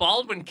goddamn Alec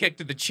Baldwin kicked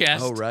to the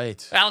chest. Oh,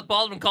 right. Alec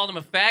Baldwin called him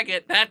a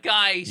faggot. That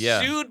guy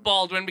sued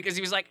Baldwin because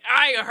he was like,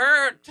 I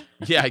hurt.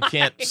 Yeah, I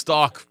can't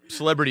stalk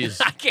celebrities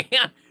I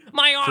can't.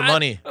 My for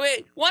money.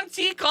 Once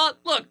he called,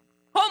 look,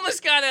 homeless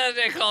guy the other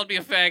day called me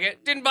a faggot.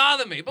 Didn't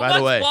bother me. But By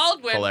the once way,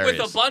 Baldwin hilarious.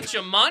 with a bunch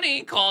of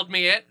money called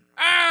me it.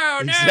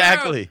 Oh, no.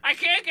 Exactly. I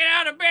can't get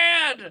out of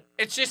bed.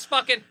 It's just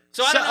fucking.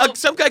 So I don't know.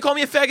 Some guy called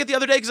me a faggot the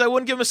other day because I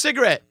wouldn't give him a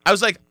cigarette. I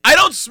was like, I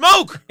don't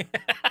smoke.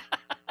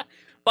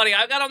 Buddy,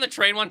 I got on the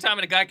train one time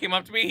and a guy came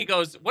up to me. He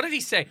goes, what did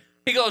he say?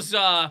 He goes,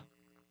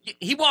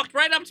 he walked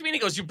right up to me and he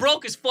goes, you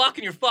broke as fuck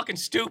and you're fucking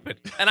stupid.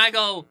 And I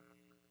go,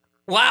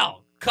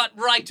 wow, cut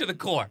right to the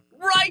core.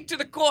 Right to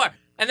the core.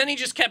 And then he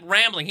just kept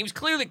rambling. He was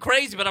clearly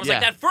crazy, but I was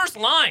like, that first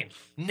line,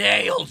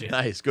 nailed it.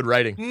 Nice, good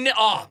writing.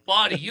 Oh,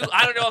 buddy,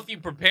 I don't know if you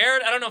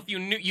prepared. I don't know if you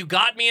knew you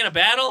got me in a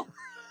battle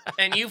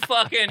and you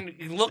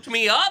fucking looked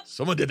me up.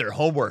 Someone did their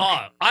homework.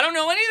 Oh, I don't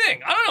know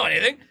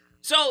anything.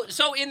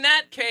 So in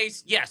that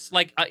case, yes,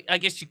 like I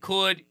guess you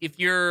could if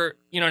you're,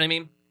 you know what I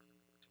mean.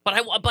 But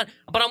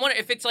I wonder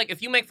if it's like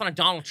if you make fun of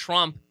Donald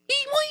Trump, he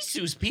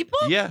sues people.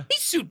 Yeah, he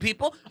sued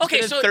people.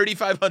 Okay, so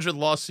 3,500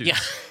 lawsuits. Yeah.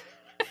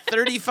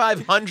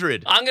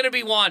 3,500. I'm gonna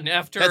be one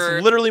after.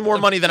 That's literally more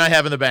money than I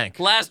have in the bank.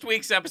 Last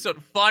week's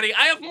episode, buddy.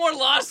 I have more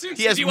lawsuits.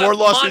 He has more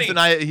lawsuits than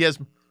I. He has.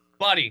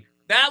 Buddy,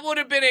 that would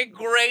have been a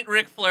great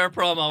Ric Flair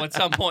promo at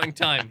some point in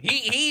time.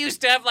 He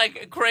used to have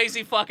like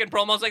crazy fucking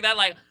promos like that.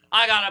 Like,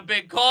 I got a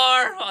big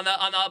car on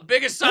the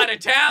biggest side of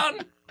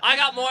town. I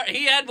got more.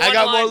 He had one I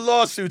got line, more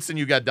lawsuits than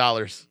you got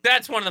dollars.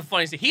 That's one of the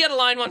funniest things. He had a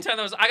line one time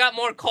that was, I got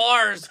more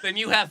cars than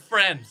you have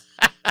friends.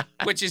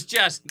 Which is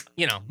just,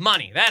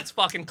 money. That's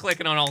fucking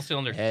clicking on all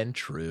cylinders. And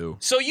true.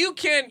 So you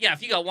can,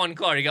 if you got one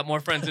car, you got more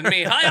friends than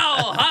me.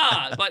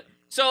 Hi-oh-ha! But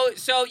so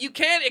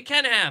it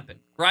can happen,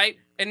 right?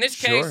 In this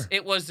case,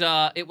 it was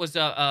a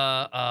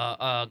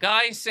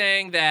guy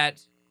saying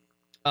that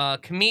a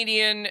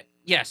comedian,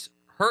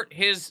 hurt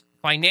his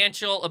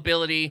financial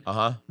ability.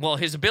 Well,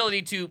 his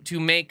ability to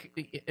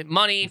make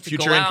money, to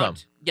future go income.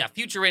 out. Yeah,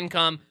 future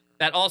income.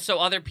 That also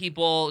other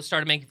people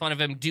started making fun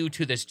of him due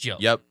to this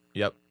joke. Yep.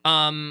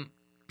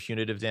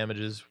 Punitive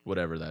damages,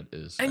 whatever that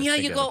is. And I you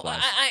think go, that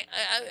applies.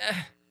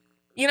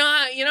 you know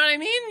what I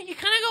mean? You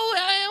kind of go,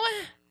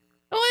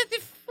 what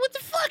the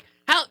fuck?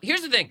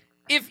 Here's the thing: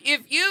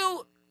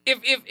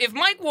 if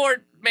Mike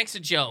Ward makes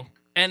a joke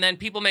and then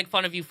people make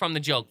fun of you from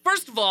the joke,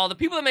 first of all, the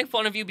people that make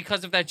fun of you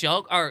because of that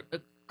joke are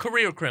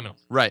career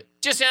criminals, right?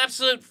 Just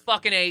absolute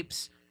fucking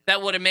apes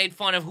that would have made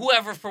fun of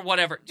whoever for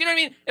whatever. Do you know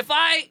what I mean?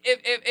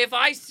 If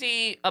I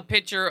see a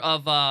picture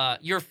of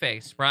your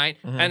face, right,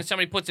 and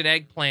somebody puts an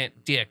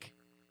eggplant dick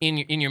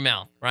in your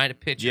mouth, right, a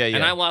picture,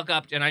 and I walk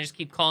up and I just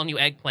keep calling you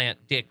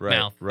eggplant dick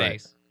mouth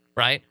face,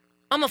 right?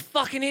 I'm a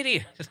fucking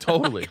idiot.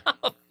 Totally. I'm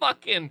a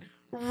fucking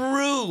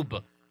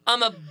rube.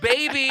 I'm a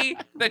baby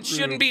that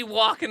shouldn't be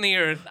walking the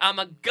earth. I'm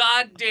a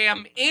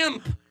goddamn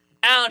imp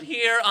out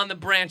here on the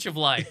branch of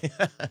life.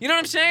 You know what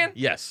I'm saying?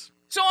 Yes.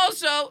 So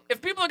also,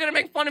 if people are going to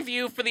make fun of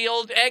you for the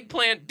old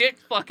eggplant dick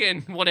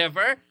fucking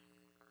whatever,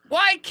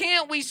 why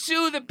can't we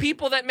sue the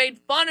people that made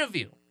fun of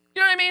you?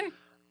 You know what I mean?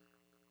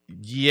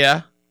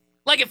 Yeah.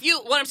 Like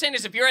what I'm saying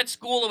is if you're at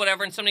school or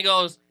whatever and somebody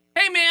goes,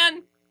 hey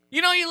man,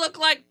 you look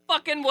like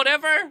fucking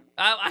whatever.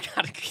 I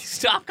got to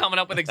stop coming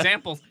up with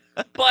examples.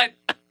 But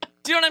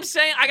do you know what I'm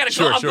saying? I got to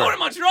go. I'm going to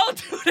Montreal in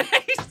 2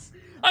 days.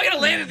 I got to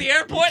land at the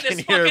airport.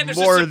 There's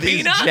more a of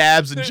these subpoena.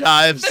 jabs and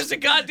jives. There's a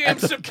goddamn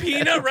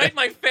subpoena right in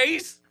my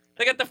face.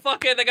 They got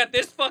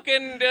this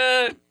fucking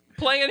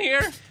playing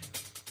here.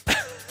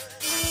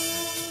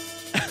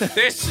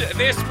 This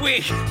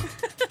week,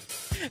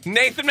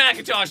 Nathan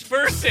McIntosh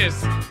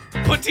versus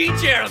Petit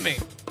Jeremy.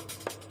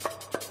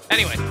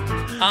 Anyway,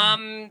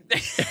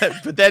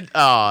 but then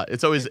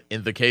it's always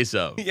in the case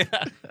of. Yeah.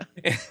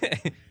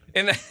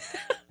 In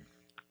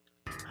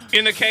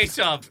the case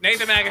of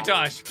Nathan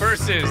McIntosh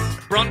versus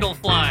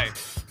Brundlefly.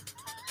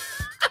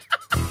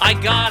 I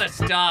gotta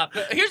stop.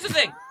 Here's the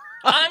thing.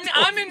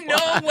 I'm in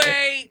no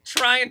way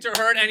trying to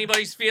hurt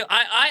anybody's feel.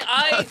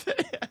 I'm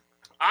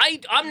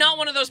not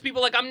one of those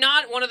people. Like, I'm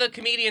not one of the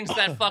comedians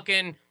that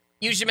fucking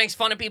usually makes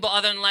fun of people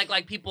other than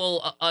like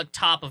people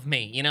top of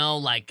me,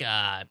 like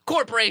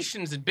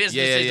corporations and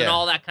businesses and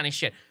all that kind of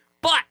shit.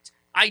 But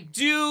I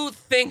do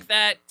think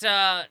that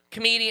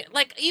comedian,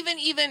 like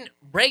even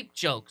rape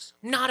jokes,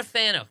 not a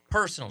fan of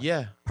personally.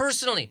 Yeah.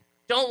 Personally,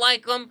 don't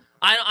like them.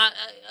 I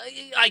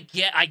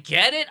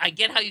get it. I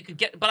get how you could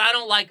get, but I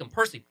don't like them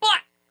personally. But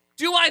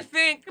do I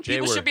think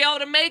people should be able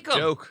to make them?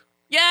 Joke.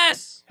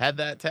 Yes. Had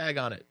that tag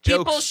on it.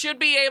 People Jokes. should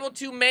be able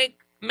to make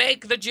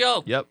the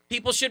joke. Yep.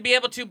 People should be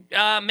able to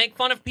make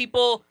fun of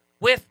people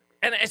with,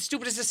 and as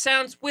stupid as it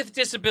sounds, with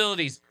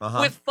disabilities,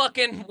 with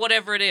fucking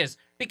whatever it is.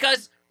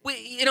 Because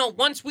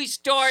once we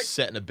start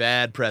setting a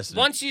bad precedent.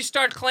 Once you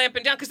start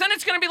clamping down, because then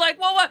it's going to be like,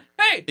 well, what?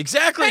 Hey.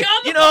 Exactly. Hey,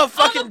 you know how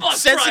fucking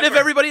sensitive driver.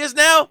 everybody is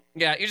now?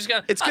 Yeah, you're just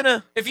going to. It's going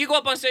to. If you go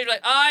up on stage,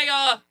 like,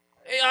 I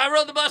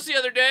rode the bus the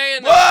other day.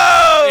 And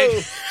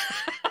Whoa!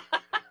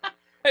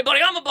 Hey,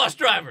 buddy, I'm a bus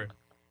driver.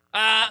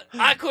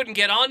 I couldn't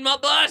get on my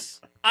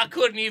bus. I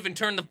couldn't even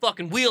turn the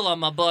fucking wheel on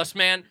my bus,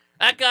 man.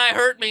 That guy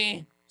hurt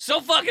me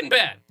so fucking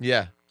bad.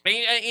 Yeah.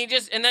 He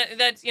just, and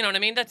that's, you know what I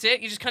mean? That's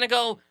it. You just kind of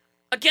go,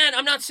 again,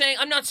 I'm not saying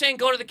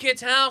go to the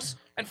kid's house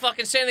and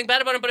fucking say anything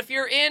bad about him, but if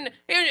you're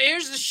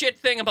here's the shit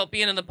thing about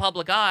being in the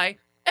public eye.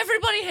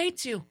 Everybody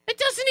hates you. It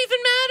doesn't even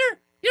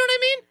matter. You know what I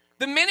mean?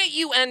 The minute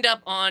you end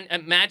up on a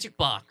magic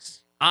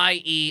box,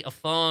 i.e. a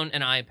phone,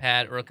 an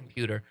iPad, or a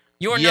computer,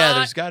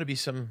 there's got to be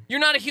some.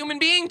 You're not a human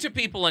being to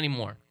people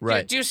anymore.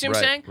 Right. Do you see what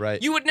I'm saying?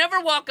 Right. You would never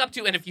walk up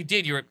to, and if you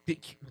did, you're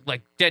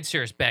like dead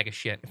serious bag of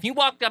shit. If you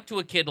walked up to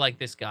a kid like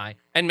this guy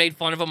and made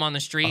fun of him on the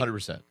street,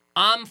 100%.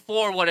 I'm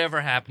for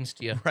whatever happens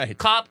to you. Right.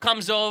 Cop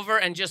comes over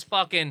and just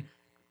fucking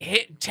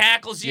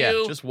tackles you.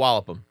 Yeah, just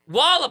wallop him.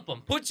 Wallop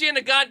him. Puts you in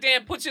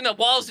the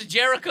walls of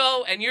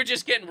Jericho, and you're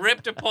just getting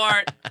ripped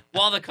apart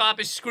while the cop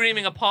is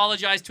screaming,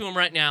 apologize to him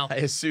right now. I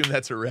assume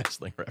that's a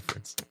wrestling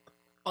reference.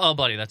 Oh,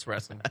 buddy, that's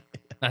wrestling.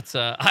 That's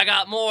I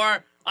got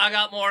more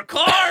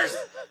cars.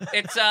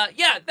 It's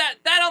that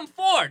I'm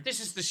for. This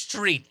is the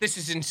street. This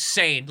is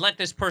insane. Let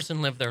this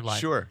person live their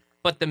life. Sure.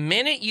 But the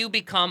minute you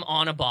become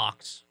on a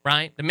box,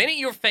 right? The minute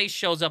your face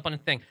shows up on a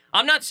thing,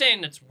 I'm not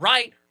saying it's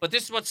right, but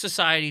this is what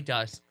society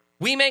does.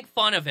 We make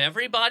fun of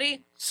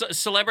everybody,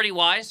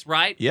 celebrity-wise,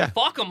 right? Yeah.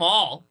 Fuck them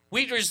all.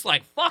 We just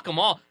like, fuck them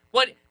all.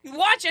 But you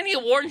watch any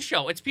award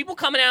show, it's people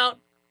coming out,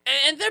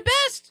 and they're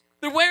best.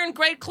 They're wearing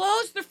great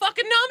clothes. They're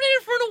fucking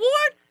nominated for an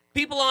award.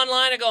 People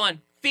online are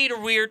going, feet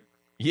are weird.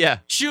 Yeah.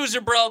 Shoes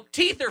are broke.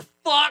 Teeth are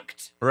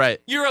fucked.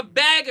 Right. You're a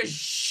bag of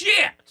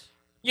shit.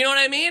 You know what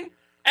I mean?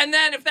 And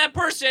then if that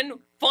person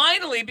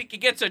finally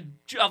gets a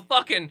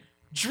fucking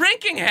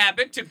drinking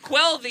habit to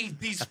quell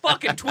these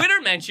fucking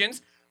Twitter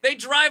mentions, they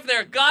drive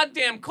their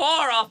goddamn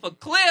car off a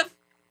cliff,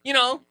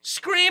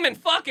 screaming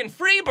fucking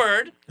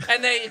Freebird,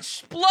 and they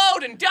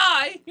explode and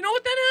die. You know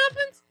what then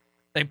happens?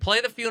 They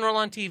play the funeral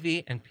on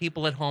TV, and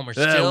people at home are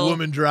still...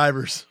 woman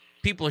drivers.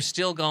 People are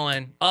still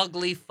going,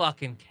 ugly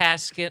fucking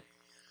casket.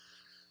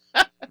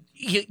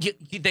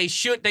 They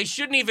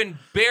shouldn't even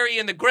bury you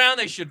in the ground.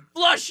 They should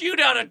flush you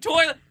down a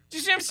toilet. Do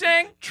you see what I'm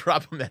saying?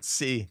 Drop them at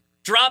sea.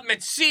 Drop them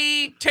at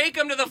sea. Take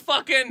them to the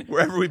fucking...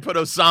 Wherever we put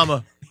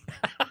Osama.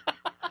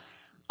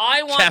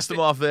 I want Cast them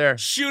off there.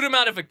 Shoot them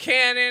out of a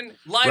cannon.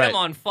 Light them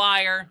on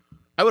fire.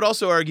 I would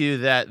also argue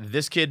that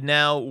this kid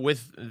now,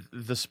 with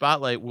the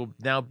spotlight, will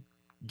now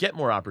get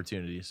more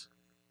opportunities.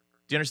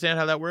 Do you understand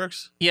how that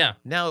works? Yeah.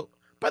 Now,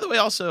 by the way,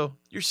 also,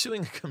 you're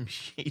suing a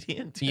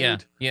comedian,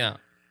 dude. Yeah.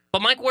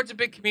 But Mike Ward's a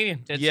big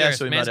comedian. Dead yeah, serious.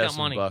 so he Man's might have got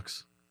some money.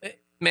 bucks.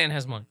 Man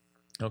has money.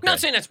 Okay. I'm not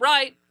saying that's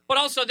right, but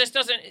also this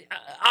doesn't...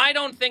 I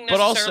don't think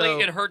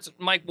necessarily it hurts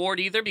Mike Ward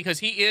either, because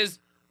he is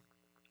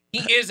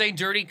a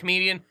dirty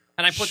comedian,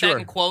 and I put that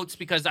in quotes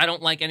because I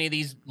don't like any of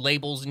these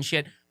labels and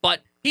shit,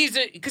 but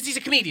because he's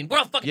a comedian. We're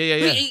all fucking... Yeah.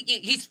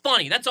 He's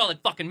funny. That's all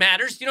that fucking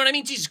matters. You know what I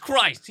mean? Jesus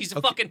Christ. He's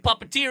a fucking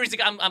puppeteer. He's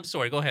I'm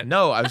sorry. Go ahead.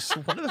 No, I was...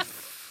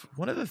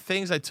 One of the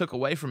things I took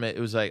away from it, it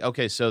was like,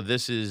 okay, so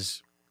this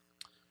is...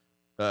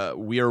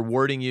 we are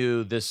awarding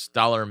you this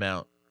dollar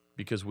amount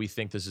because we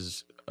think this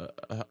is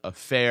a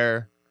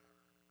fair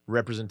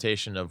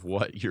representation of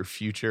what your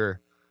future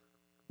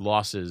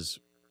losses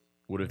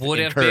would have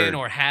been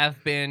or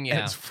have been.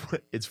 Yeah,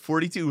 it's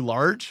 42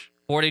 large.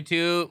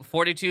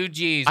 42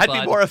 G's. I'd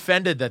be more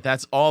offended that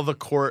that's all the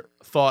court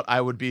thought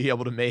I would be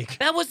able to make.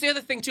 That was the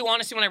other thing too.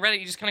 Honestly, when I read it,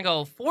 you just kind of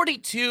go,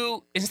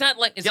 42. Is that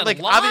like? Is that like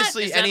a lot?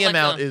 Obviously, any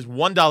amount is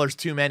 $1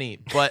 too many.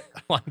 But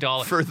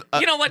 $1 for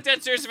you know what?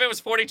 Dead serious. If it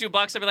was $42,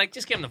 I'd be like,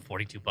 just give him the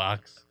 $42.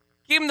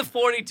 Give him the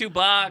 $42.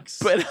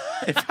 But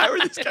if I were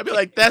this guy, I'd be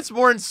like, that's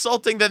more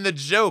insulting than the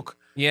joke.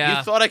 Yeah.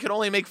 You thought I could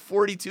only make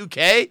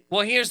 $42K?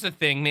 Well, here's the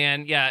thing,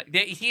 man. Yeah,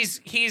 he's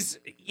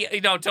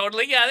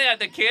totally. Yeah,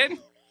 the kid.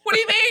 What do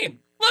you mean?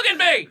 Look at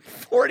me.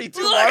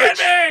 42 Look large.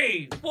 at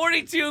me.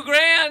 42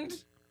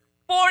 grand.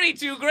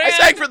 42 grand. I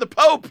sang for the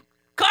Pope.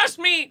 Cost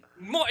me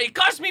more. It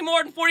cost me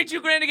more than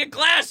 42 grand to get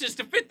glasses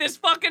to fit this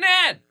fucking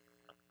ad.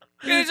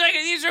 It's like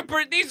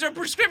these are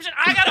prescription.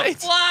 I gotta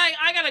fly.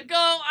 I gotta go.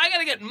 I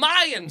gotta get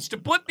Mayans to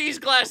put these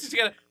glasses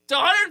together. It's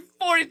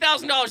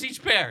 $140,000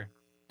 each pair.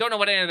 Don't know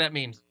what any of that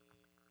means.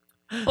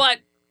 But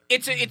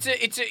it's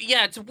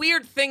a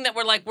weird thing that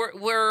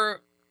we're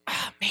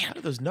man. How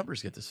do those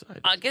numbers get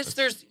decided? I guess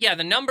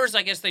the numbers.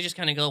 I guess they just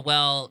kind of go,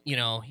 well,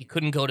 he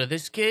couldn't go to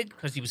this kid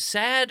because he was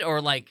sad,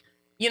 or like,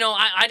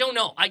 I don't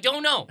know.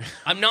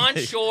 I'm not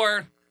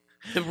sure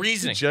the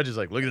reasoning. The judge is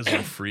like, look at this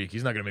little freak.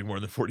 He's not gonna make more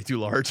than 42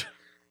 large.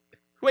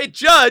 Wait,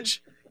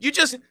 judge, you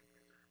just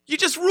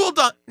ruled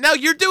on. Now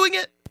you're doing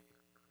it.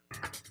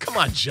 Come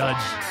on,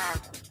 judge.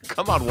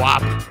 Come on,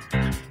 Wap.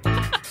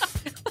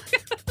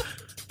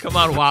 Come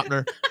on,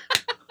 Wapner.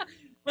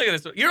 Look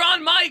at this. You're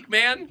on mic,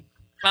 man.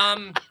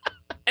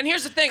 And And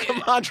here's the thing.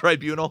 Come on,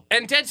 tribunal.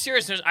 And dead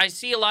seriousness, I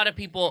see a lot of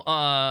people,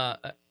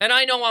 and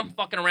I know I'm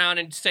fucking around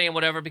and saying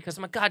whatever because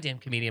I'm a goddamn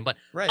comedian, but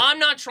Right. I'm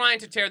not trying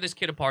to tear this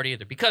kid apart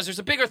either because there's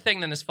a bigger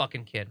thing than this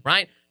fucking kid,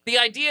 right? The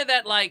idea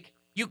that, like,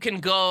 you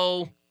can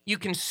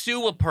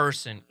sue a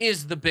person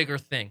is the bigger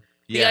thing.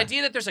 The Yeah.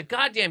 idea that there's a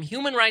goddamn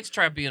human rights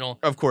tribunal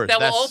Of course. that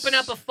will that's- open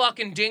up a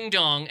fucking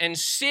ding-dong and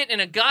sit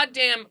in a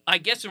goddamn, I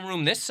guess, a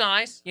room this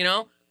size, you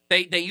know?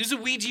 They use a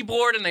Ouija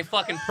board and they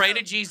fucking pray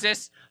to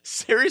Jesus.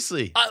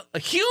 Seriously. A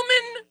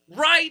human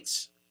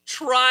rights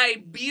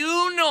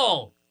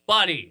tribunal,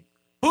 buddy.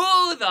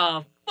 Who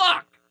the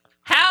fuck?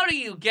 How do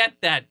you get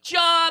that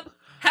job?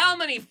 How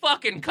many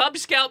fucking Cub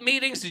Scout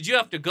meetings did you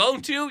have to go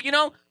to? You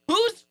know,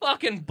 whose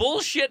fucking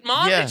bullshit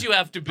mom Yeah, did you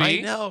have to be?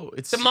 I know.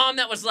 It's The mom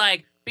that was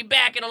like, be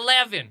back at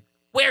 11.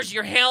 Where's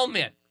your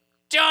helmet?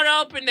 Don't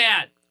open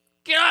that.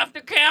 Get off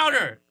the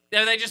counter.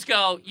 Then they just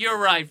go, you're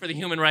right, for the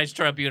Human Rights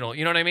Tribunal.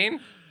 You know what I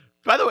mean?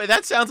 By the way,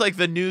 that sounds like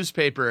the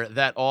newspaper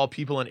that all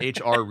people in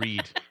HR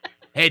read.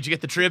 Hey, did you get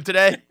the trib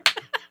today?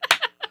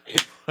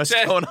 What's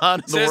Says- going on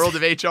in the says- world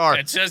of HR?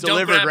 It says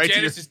Delivered don't grab right to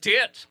Janice's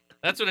tit.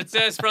 That's what it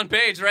says, front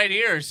page right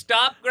here.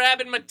 Stop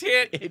grabbing my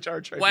tit your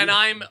HR tribunal. when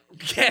I'm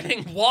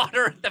getting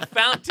water at the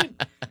fountain.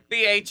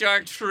 The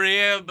HR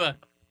trib.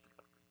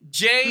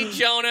 J.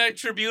 Jonah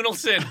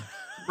Tribunalson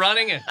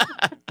running it.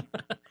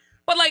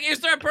 But, like, is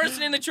there a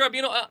person in the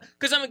tribunal?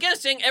 Because I'm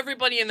guessing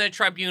everybody in the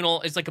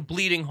tribunal is like a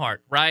bleeding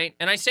heart, right?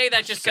 And I say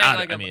that just saying, God,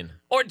 like, I mean-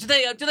 or do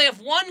they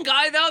have one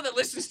guy though that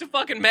listens to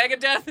fucking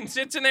Megadeth and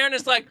sits in there and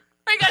is like,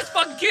 are you guys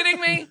fucking kidding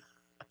me?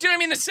 Do you know what I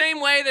mean? The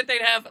same way that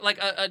they'd have like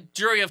a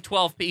jury of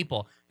 12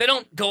 people. They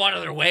don't go out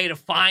of their way to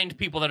find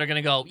people that are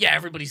gonna go, yeah,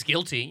 everybody's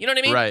guilty. You know what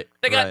I mean? Right,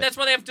 They got right. that's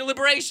why they have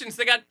deliberations.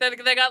 They got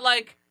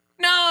like,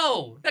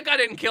 no, that guy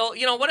didn't kill,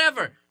 you know,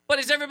 whatever. But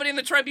is everybody in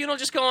the tribunal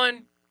just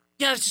going,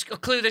 yeah, it's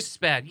just clearly this is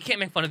bad. You can't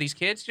make fun of these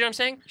kids. Do you know what I'm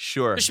saying?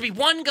 Sure. There should be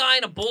one guy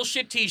in a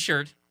bullshit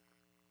t-shirt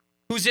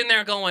who's in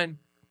there going,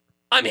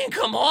 I mean,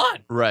 come on.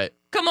 Right.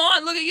 Come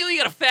on, look at you. You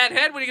got a fat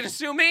head. What are you gonna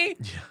sue me?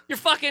 Yeah. Your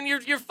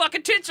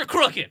fucking tits are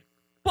crooked.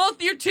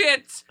 Both your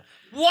tits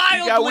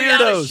wildly got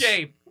out of weirdos.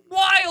 shape.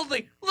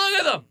 Wildly. Look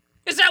at them.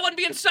 Is that one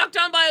being sucked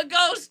on by a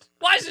ghost?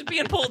 Why is it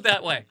being pulled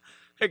that way?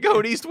 They're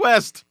going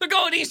east-west. They're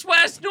going east,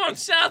 west, north,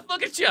 south.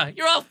 Look at you.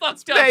 You're all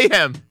fucked up.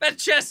 Mayhem. That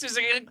chest is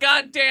a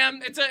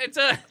goddamn.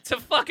 It's a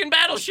fucking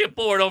battleship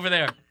board over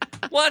there.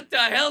 What the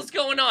hell's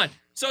going on?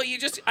 So you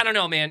just, I don't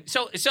know, man.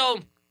 So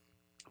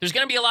there's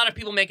gonna be a lot of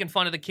people making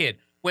fun of the kid,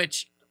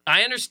 which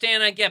I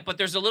understand, I get, but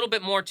there's a little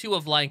bit more too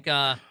of like,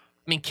 I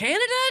mean,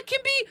 Canada can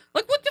be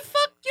like, what the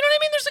fuck? You know what I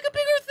mean? There's like a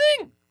bigger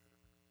thing.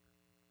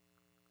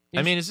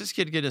 I mean, is this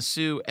kid going to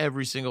sue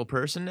every single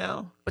person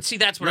now? But see,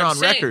 that's what You're I'm on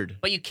saying. record.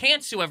 But you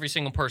can't sue every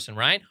single person,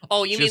 right?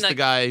 Oh, you Just mean the like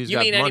guy who's you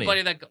got mean money.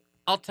 anybody that?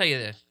 I'll tell you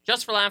this.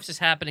 Just for Laughs is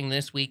happening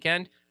this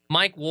weekend.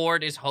 Mike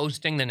Ward is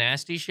hosting the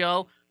Nasty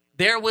Show.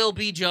 There will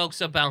be jokes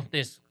about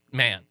this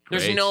man.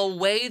 There's Great. no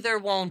way there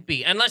won't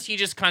be, unless he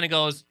just kind of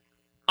goes,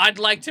 "I'd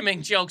like to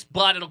make jokes,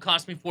 but it'll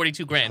cost me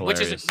 $42,000,"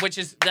 Hilarious. which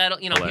is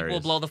that, you know, people will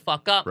Hilarious. blow the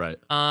fuck up. Right.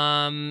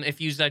 If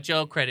you use that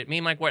joke, credit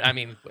me, Mike Ward. I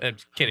mean,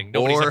 kidding.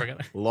 Nobody's Or ever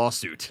gonna.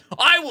 lawsuit.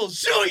 I will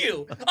sue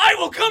you. I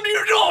will come to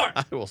your door.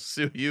 I will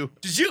sue you.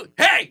 Did you?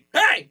 Hey,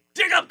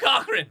 dig up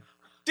Cochran.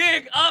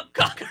 Dig up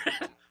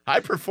Cochran. I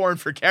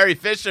performed for Carrie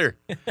Fisher,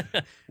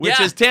 which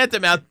Yeah. is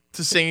tantamount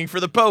to singing for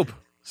the Pope.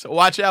 So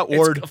watch out,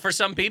 Ward. It's for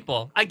some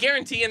people. I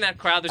guarantee in that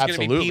crowd there's going to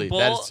be Absolutely. people.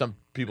 That is some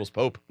people's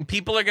Pope.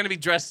 People are going to be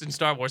dressed in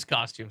Star Wars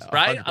costumes,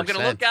 right? I'm going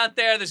to 100%. look out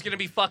there. There's going to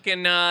be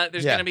fucking,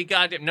 there's Yeah. going to be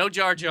goddamn, no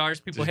Jar Jars.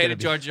 People There's hated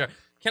gonna Jar Jar.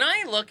 Can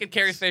I look at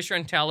Carrie Fisher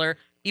and tell her,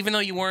 even though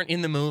you weren't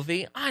in the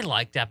movie, I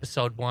liked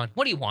episode 1.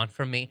 What do you want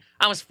from me?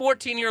 I was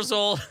 14 years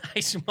old.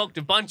 I smoked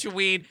a bunch of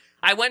weed.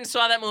 I went and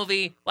saw that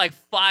movie like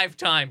 5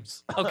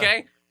 times,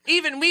 okay?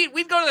 Even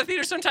we'd go to the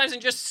theater sometimes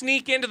and just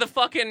sneak into the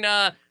fucking,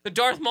 the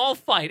Darth Maul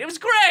fight. It was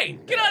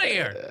great. Get out of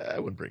here. I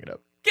wouldn't bring it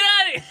up. Get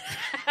out of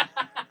here.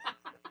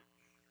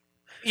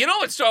 You know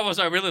what Star Wars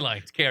I really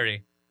liked,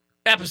 Carrie?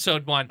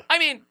 Episode 1. I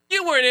mean,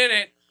 you weren't in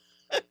it,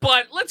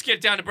 but let's get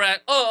down to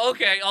Brad. Oh,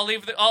 okay. I'll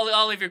leave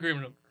your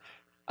agreement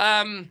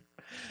room.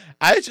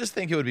 I just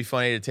think it would be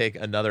funny to take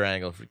another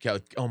angle.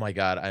 Oh my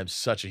God, I'm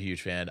such a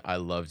huge fan. I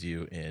loved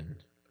you in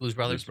Blues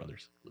Brothers.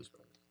 Blues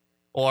Brothers.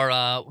 Or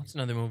what's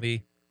another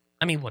movie?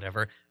 I mean,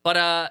 whatever. But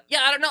yeah,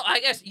 I don't know. I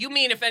guess you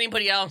mean if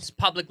anybody else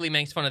publicly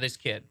makes fun of this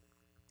kid.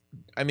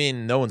 I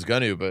mean, no one's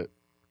gonna, but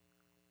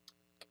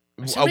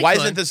Somebody why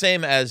could. isn't it the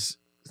same as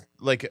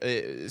like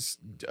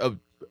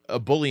a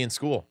bully in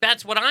school?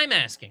 That's what I'm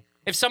asking.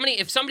 If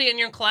somebody in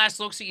your class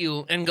looks at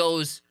you and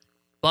goes,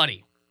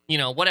 "Buddy," you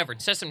know, whatever,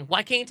 and says something,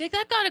 why can't you take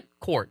that guy to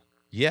court?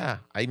 Yeah,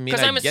 I mean,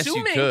 'Cause I I'm guess you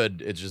assuming-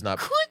 could. It's just not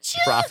Could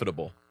you?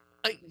 profitable.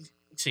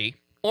 See,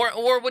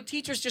 or would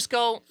teachers just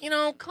go, you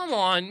know, come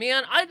on,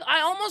 man. I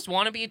almost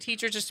want to be a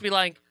teacher just to be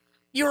like,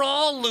 you're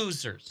all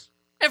losers.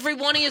 Every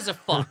one of you is a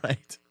fuck.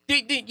 Right.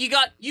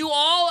 You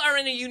all are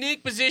in a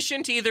unique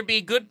position to either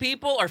be good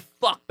people or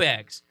fuck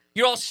bags.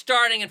 You're all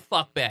starting in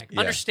fuckbag. Yeah.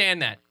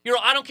 Understand that.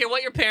 I don't care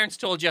what your parents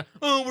told you.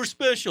 Oh, we're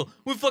special.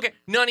 We're fucking.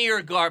 None of you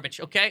are garbage,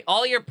 okay?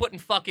 All you're putting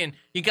fucking.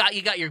 You got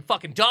your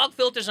fucking dog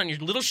filters on your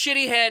little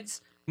shitty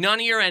heads. None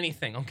of you are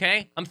anything,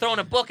 okay? I'm throwing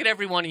a book at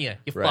every one of you,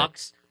 you Right.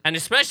 fucks. And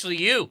especially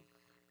you,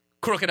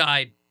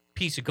 crooked-eyed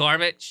piece of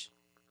garbage. You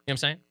know what I'm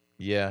saying?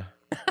 Yeah.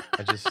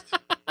 I just.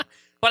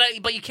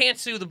 But you can't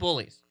sue the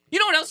bullies. You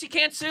know what else you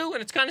can't sue?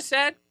 And it's kind of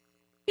sad.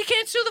 You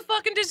can't sue the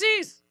fucking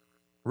disease.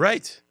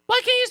 Right.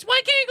 Why can't you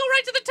go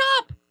right to the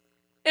top?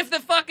 If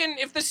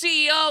the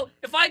CEO,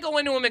 if I go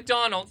into a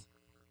McDonald's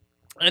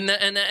and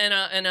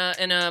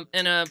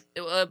a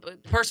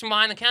person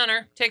behind the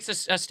counter takes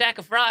a stack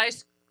of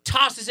fries,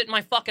 tosses it in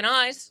my fucking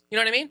eyes, you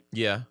know what I mean?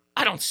 Yeah.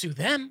 I don't sue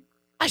them.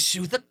 I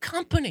sue the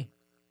company.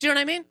 Do you know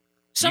what I mean?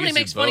 Somebody can sue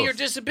makes fun of your both.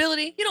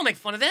 disability. You don't make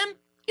fun of them.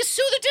 You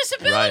sue the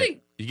disability.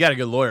 Right. You got a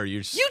good lawyer.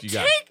 You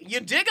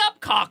dig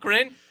up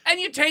Cochran and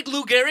you take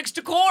Lou Gehrig's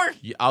to court.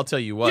 I'll tell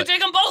you You what. dig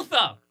them both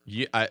up.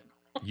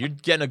 You're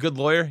getting a good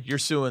lawyer. You're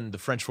suing the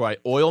French fry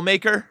oil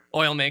maker.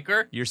 Oil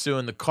maker. You're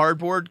suing the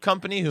cardboard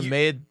company who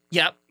made.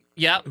 Yep.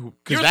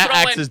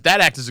 Because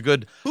that acts as a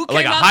good, Who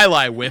like a came up-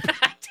 highlight whip.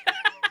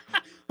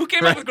 Who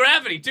came up with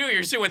gravity too?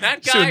 You're suing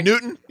that guy. Suing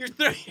Newton.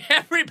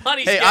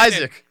 Everybody's Hey, getting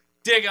Isaac. it.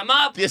 Dig them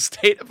up. The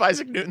estate of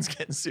Isaac Newton's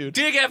getting sued.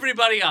 Dig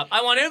everybody up.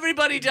 I want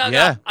everybody dug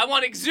Yeah. up. I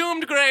want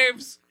exhumed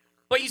graves.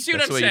 But you see what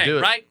That's I'm the way you saying, do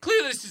it. right?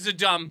 Clearly this is a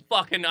dumb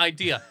fucking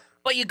idea.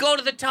 But you go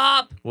to the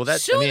top. Well,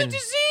 sue the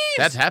disease.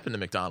 That's happened to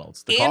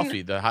McDonald's.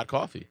 The hot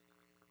coffee.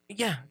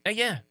 Yeah.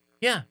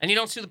 And you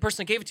don't sue the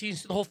person that gave it to you. You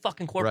sue the whole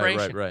fucking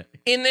corporation. Right.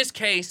 In this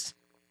case,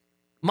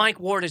 Mike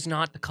Ward is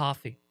not the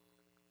coffee.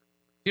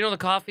 Do you know what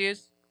the coffee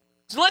is?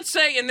 So let's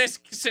say in this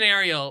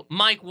scenario,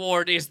 Mike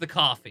Ward is the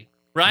coffee,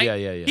 right?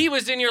 Yeah. He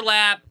was in your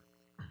lap.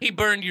 He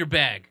burned your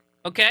bag,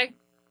 okay?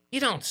 You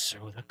don't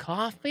sue the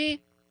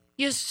coffee.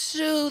 You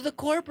sue the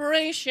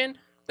corporation.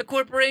 The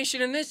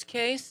corporation in this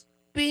case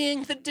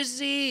being the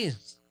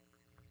disease.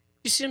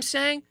 You see what I'm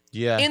saying?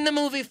 Yeah. In the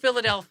movie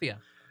Philadelphia,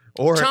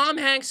 Or Tom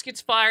Hanks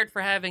gets fired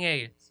for having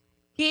AIDS.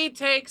 He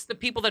takes the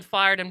people that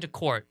fired him to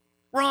court.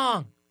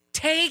 Wrong.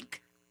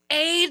 Take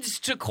AIDS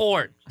to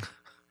court.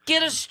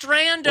 Get a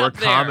strand or up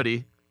there.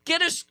 comedy.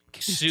 Get a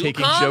sue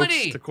Taking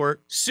comedy. jokes to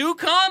court. Sue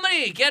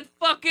comedy. Get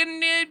fucking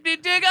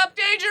dig up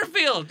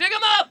Dangerfield. Dig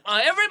them up.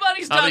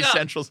 Everybody's Comedy dug up.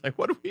 Central's like,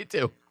 what do we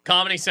do?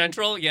 Comedy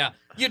Central. Yeah.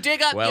 You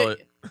dig up. Well,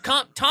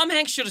 Tom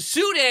Hanks should have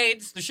sued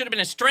AIDS. There should have been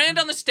a strand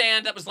on the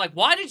stand that was like,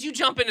 why did you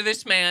jump into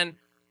this man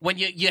when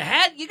you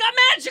got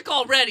magic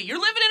already? You're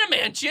living in a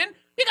mansion.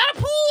 You got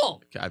a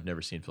pool. I've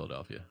never seen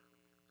Philadelphia.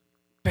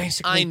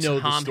 Basically, I know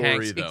the Tom story,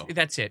 Hanks, though.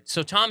 That's it.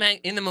 So Tom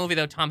Hanks in the movie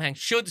though, Tom Hanks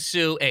should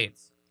sue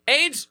AIDS.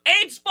 AIDS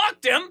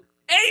fucked him.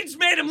 AIDS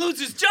made him lose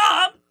his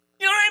job.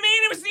 You know what I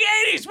mean? It was the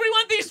 80s. What do you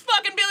want these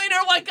fucking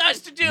billionaire white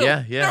guys to do?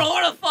 Yeah. They're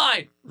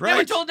horrified. They were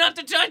Right. told not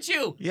to touch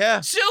you. Yeah.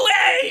 Sue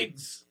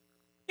AIDS.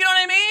 You know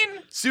what I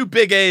mean? Sue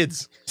Big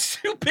AIDS.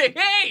 Sue Big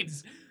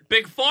AIDS.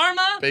 Big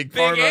Pharma. Big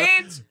Pharma.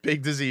 AIDS.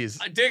 Big disease.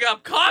 Dig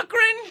up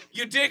Cochran.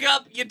 You dig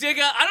up.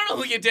 I don't know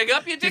who you dig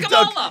up. You dig them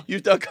all up.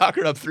 You've dug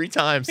Cochran up 3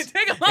 times You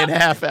dig 'em up. in a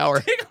half hour.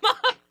 Dig them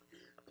up.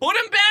 Put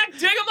him back.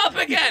 Dig him up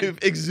again.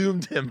 You've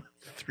exhumed him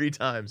 3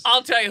 times.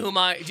 I'll tell you who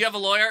do you have a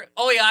lawyer?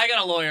 Oh yeah, I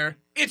got a lawyer.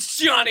 It's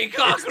Johnny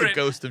Cochran. It's the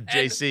ghost of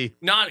JC.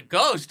 Not a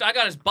ghost. I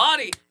got his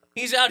body.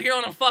 He's out here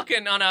on a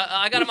fucking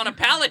I got him on a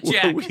pallet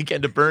jack.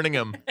 Weekend of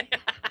Birmingham.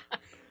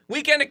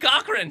 Weekend of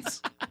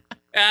Cochran's.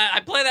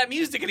 I play that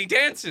music and he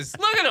dances.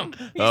 Look at him.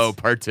 Oh,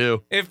 part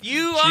 2. If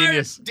you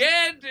Genius. are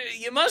dead,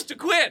 you must have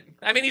quit.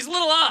 I mean, he's a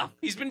little off.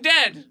 He's been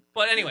dead.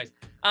 But anyways,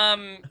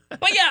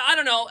 but yeah, I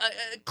don't know.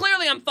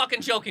 Clearly, I'm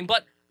fucking joking.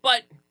 But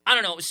I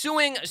don't know.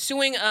 Suing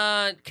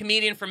a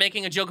comedian for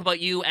making a joke about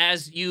you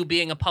as you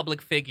being a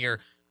public figure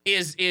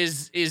is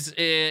just it's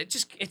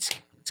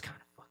kind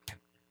of fucking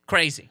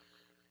crazy.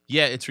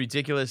 Yeah, it's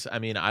ridiculous. I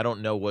mean, I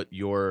don't know what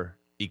your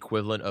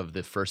equivalent of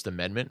the First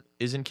Amendment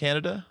is in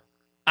Canada.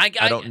 I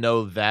don't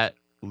know that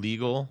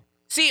legal.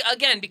 See,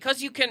 again,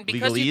 because you can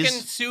Legalese?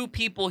 sue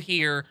people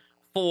here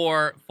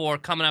for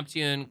coming up to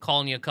you and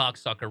calling you a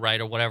cocksucker,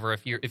 right, or whatever.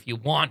 If you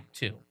want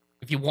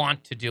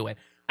to do it,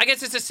 I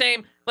guess it's the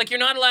same. Like you're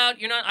not allowed.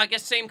 I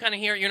guess same kind of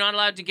here. You're not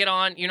allowed to get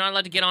on. You're not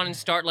allowed to get on and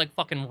start like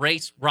fucking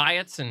race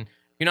riots, and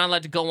you're not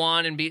allowed to go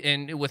on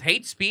and with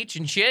hate speech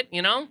and shit.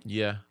 You know,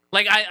 Yeah.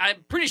 like I'm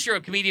pretty sure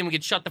a comedian would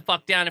get shut the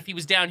fuck down if he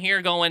was down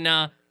here going,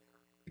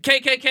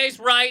 KKK's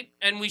right,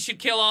 and we should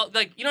kill all.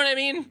 Like, you know what I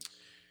mean?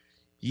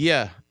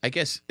 Yeah, I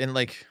guess, and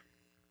like,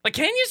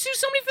 can you sue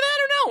somebody for that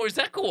or no? Or is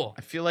that cool?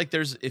 I feel like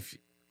there's if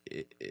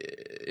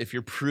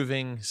you're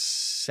proving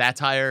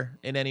satire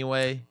in any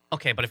way.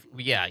 Okay, but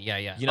yeah.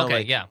 You know, okay,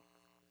 like- yeah.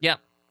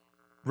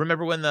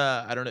 Remember when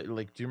I don't know,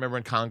 like, do you remember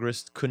when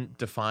Congress couldn't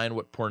define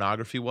what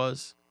pornography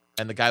was?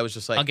 And the guy was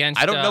just like, Against,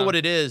 I don't know what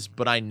it is,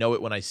 but I know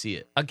it when I see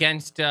it.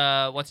 Against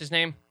what's his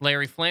name?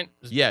 Larry Flint.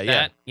 Was Yeah,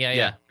 that? yeah.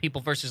 Yeah.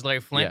 People versus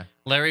Larry Flint. Yeah.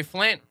 Larry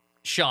Flint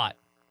shot,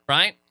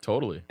 right?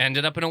 Totally.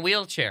 Ended up in a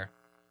wheelchair.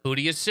 Who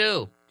do you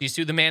sue? Do you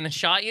sue the man that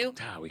shot you?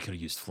 We could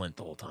have used Flint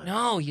the whole time.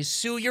 No, you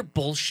sue your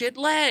bullshit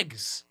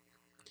legs.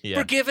 Yeah.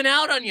 for giving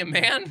out on you,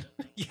 man.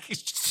 You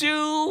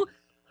sue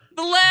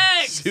the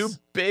legs. Too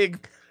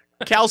big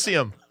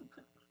calcium.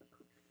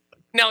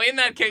 Now, in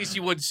that case,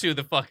 you would sue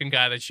the fucking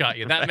guy that shot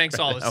you. That makes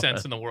all the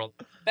sense in the world.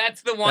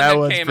 That's the one That that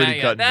one's came pretty at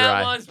you. cut and That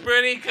dry. one's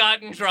pretty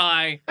cut and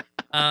dry.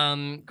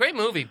 Great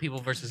movie, People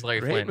versus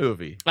Larry Great Flynn.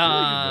 movie. Really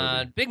good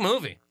movie. Big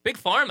movie. Big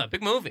pharma.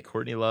 Big movie.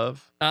 Courtney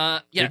Love. Yeah,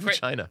 Big great,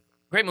 China.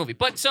 great movie.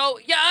 But so,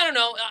 yeah, I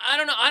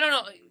don't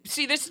know.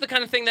 See, this is the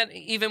kind of thing that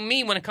even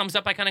me, when it comes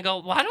up, I kind of go,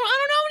 well, I don't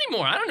know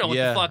anymore. I don't know what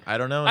the fuck. I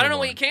don't know. I don't know anymore.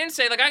 what you can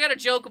say. Like, I got a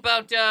joke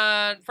about,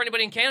 for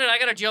anybody in Canada, I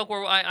got a joke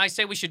where I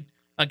say we should,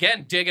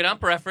 again, dig it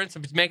up reference.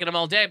 I'm just making them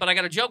all day. But I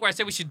got a joke where I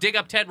say we should dig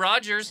up Ted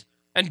Rogers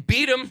and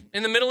beat him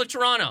in the middle of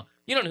Toronto.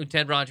 You don't know who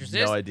Ted Rogers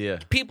is. No idea.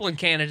 People in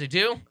Canada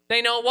do.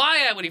 They know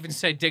why I would even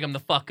say dig him the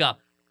fuck up.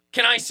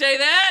 Can I say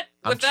that?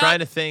 I'm trying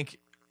to think.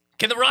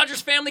 Can the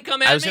Rogers family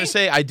come at me? I was going to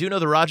say, I do know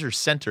the Rogers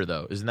Center,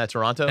 though. Isn't that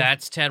Toronto?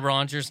 That's Ted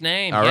Rogers'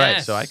 name. All right,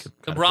 yes. so I could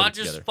the kinda put it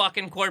Rogers together.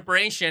 fucking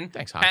corporation.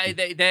 Thanks, hockey.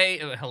 They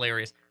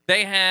hilarious.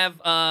 They have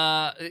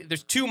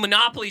there's two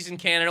monopolies in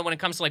Canada when it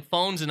comes to like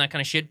phones and that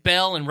kind of shit.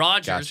 Bell and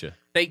Rogers. Gotcha.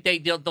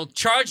 They'll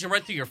charge you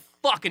right through your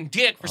fucking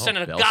dick for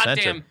sending a Bell goddamn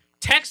Center.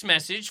 text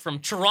message from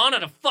Toronto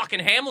to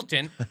fucking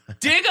Hamilton.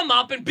 Dig them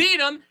up and beat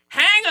them.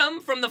 Hang them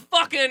from the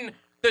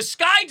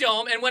Sky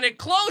Dome, and when it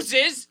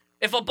closes,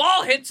 if a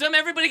ball hits them,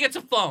 everybody gets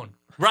a phone.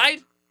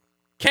 Right?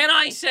 Can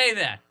I say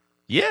that?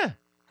 Yeah.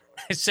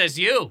 It says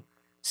you.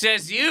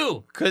 Says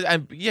you. Because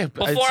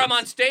Before I'm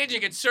on stage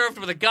and get served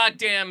with a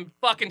goddamn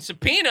fucking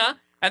subpoena,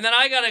 and then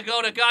I gotta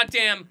go to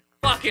goddamn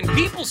fucking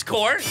People's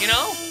Court, you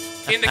know?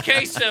 In the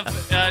case of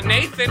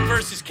Nathan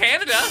versus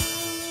Canada.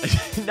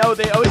 No,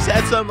 they always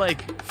had some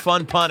like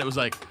fun pun. It was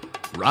like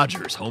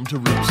Rogers home to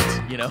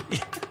roost. You know.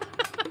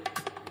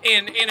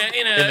 In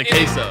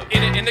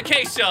the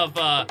case of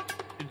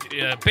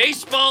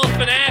baseball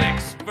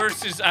fanatics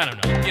versus, I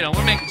don't know. You know,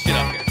 we're making shit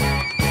up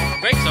here.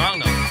 Great song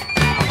though.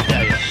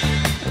 Yeah.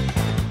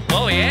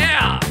 Oh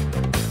yeah.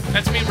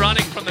 That's me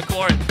running from the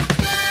court. No!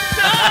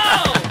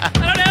 I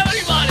don't have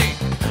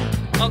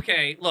anybody.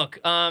 Okay, look.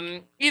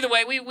 Either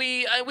way,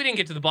 we didn't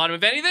get to the bottom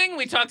of anything.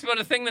 We talked about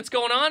a thing that's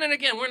going on, and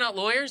again, we're not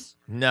lawyers.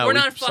 No, we're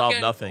we've not solved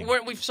fucking, nothing.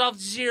 We've solved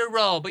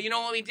zero. But you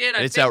know what we did?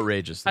 It's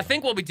outrageous. I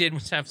think what we did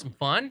was have some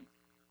fun.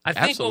 I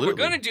think what we're Absolutely.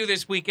 going to do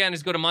this weekend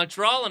is go to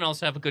Montreal and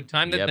also have a good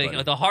time. Yeah,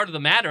 buddy. The heart of the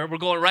matter, we're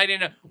going right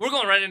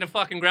into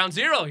fucking ground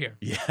zero here.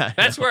 Yeah.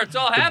 That's where it's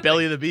all the happening.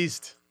 belly of the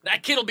beast.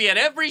 That kid will be at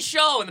every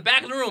show in the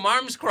back of the room,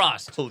 arms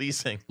crossed,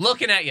 Policing.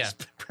 looking at you.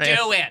 praying.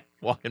 Do it.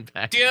 Walking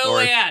back. Do and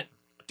forth. it.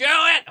 Do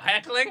it.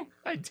 Heckling.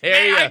 I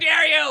dare you. I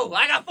dare you.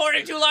 I got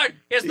 42 large.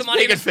 He has the He's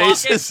money in his making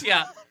pockets. faces.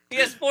 Yeah. He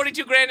has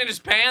 42 grand in his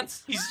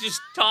pants. He's just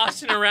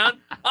tossing around.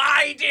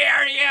 I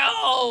dare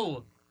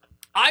you.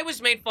 I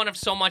was made fun of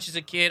so much as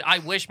a kid. I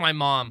wish my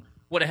mom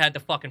would have had the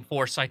fucking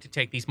foresight to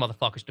take these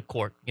motherfuckers to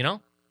court, you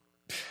know?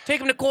 Take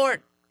them to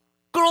court.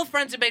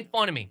 Girlfriends have made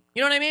fun of me.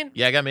 You know what I mean?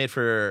 Yeah, I got made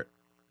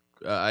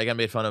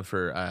fun of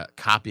for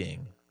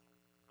copying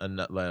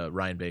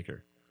Ryan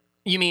Baker.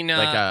 You mean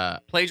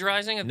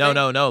plagiarizing? a No,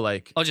 thing? no.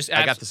 Like, Oh, just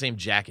I got the same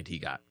jacket he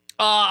got.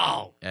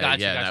 Oh, And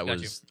gotcha, yeah, gotcha, that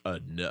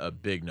gotcha. was a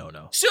big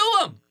no-no. Sue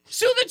him.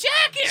 Sue the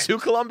jacket. Sue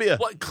Columbia.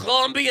 What?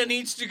 Columbia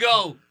needs to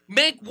go.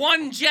 Make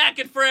one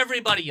jacket for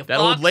everybody, you That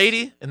fuck. old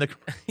lady in the.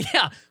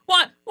 Yeah.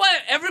 What?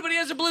 Everybody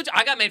has a blue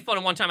I got made fun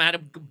of one time. I had a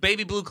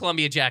baby blue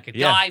Columbia jacket.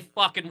 Yeah. Guy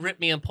fucking ripped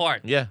me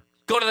apart. Yeah.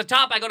 Go to the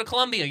top, I go to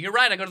Columbia. You're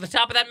right, I go to the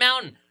top of that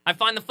mountain. I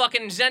find the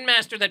fucking Zen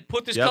master that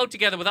put this Yep. coat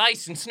together with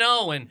ice and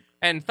snow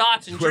and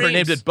thoughts and Whoever dreams.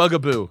 named it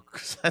Bugaboo.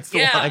 'Cause that's the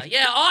Yeah, one.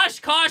 yeah.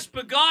 Oshkosh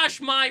bagosh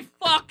my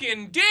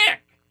fucking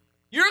dick.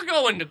 You're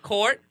going to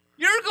court.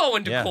 You're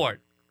going to Yeah.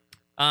 court.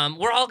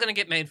 We're all going to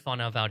get made fun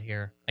of out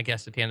here, I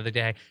guess, at the end of the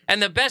day.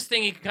 And the best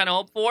thing you can kind of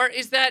hope for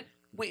is that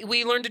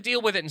we learn to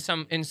deal with it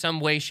in some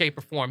way, shape,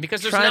 or form.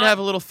 Because there's Try and not... have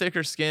a little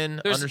thicker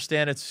skin, there's-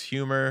 understand its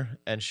humor,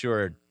 and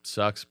sure, it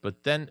sucks.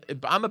 But then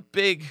I'm a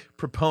big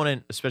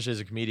proponent, especially as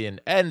a comedian,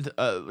 and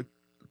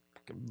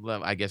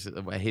I guess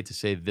I hate to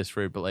say this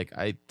for you, but like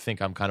I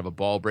think I'm kind of a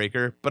ball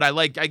breaker. But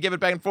I give it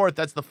back and forth.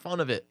 That's the fun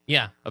of it.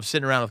 Yeah. Of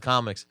sitting around with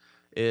comics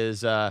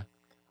is I'm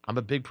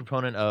a big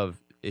proponent of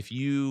if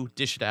you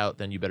dish it out,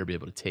 then you better be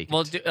able to take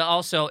Well, it.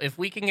 also, if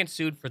we can get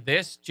sued for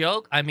this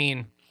joke, I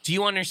mean, do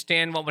you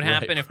understand what would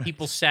happen Right, if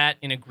people sat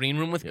in a green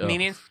room with Oh,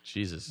 comedians?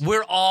 Jesus.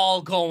 We're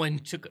all going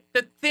to...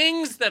 The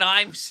things that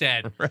I've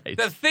said, Right.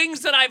 the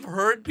things that I've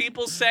heard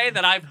people say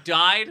that I've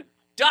died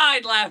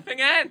laughing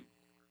at.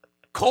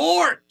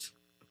 Court.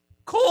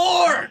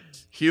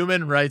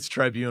 Human Rights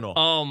Tribunal.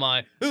 Oh,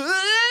 my.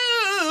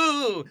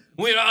 Ooh,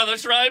 we are the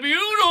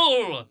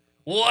tribunal.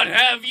 What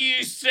have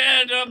you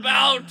said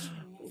about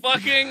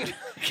fucking...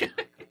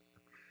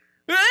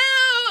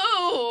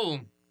 Ooh.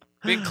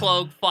 Big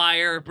cloak,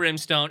 fire,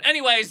 brimstone.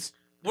 Anyways,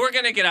 we're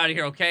going to get out of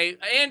here, okay?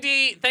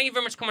 Andy, thank you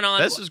very much for coming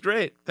on. This was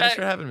great. Thanks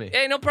for having me.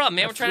 Hey, no problem,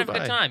 man. That We're trying to have a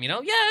flew good by. time, you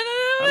know? Yeah,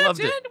 I loved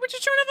that's it. We're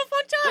just trying to have a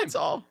fun time. That's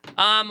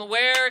all.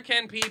 Where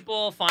can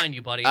people find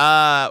you, buddy?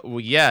 Well,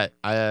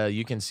 yeah.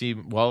 You can see.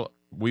 Well,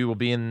 we will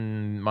be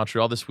in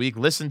Montreal this week.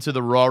 Listen to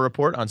the Raw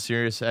Report on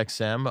Sirius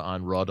XM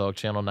on Raw Dog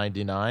Channel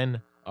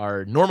 99.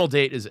 Our normal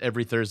date is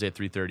every Thursday at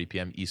 3:30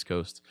 p.m. East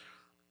Coast.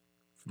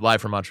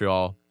 Live from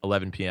Montreal,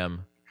 11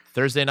 p.m.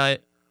 Thursday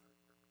night,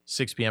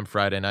 6 p.m.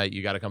 Friday night.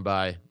 You got to come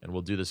by, and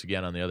we'll do this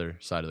again on the other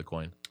side of the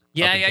coin.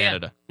 Yeah, up in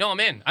Canada. No, I'm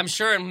in. I'm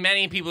sure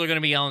many people are going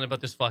to be yelling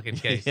about this fucking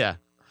case. Yeah.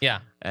 Yeah.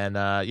 And,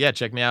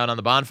 check me out on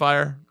The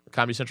Bonfire,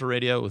 Comedy Central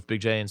Radio with Big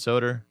J and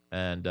Soder.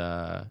 And,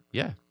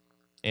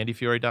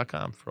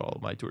 AndyFiore.com for all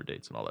my tour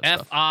dates and all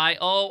that stuff.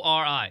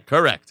 Fiori.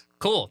 Correct.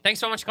 Cool. Thanks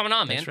so much for coming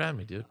on, man. Thanks for having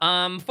me, dude.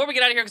 Before we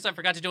get out of here, because I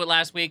forgot to do it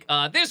last week,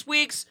 this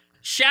week's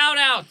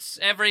shout-outs,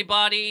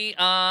 everybody.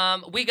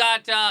 We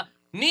got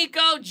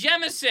Nico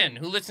Jemison,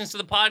 who listens to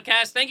the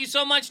podcast. Thank you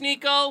so much,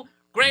 Nico.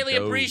 Greatly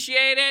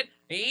appreciate it.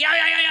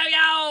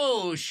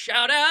 Yo.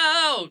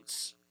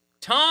 Shout-outs.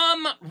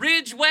 Tom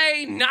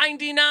Ridgway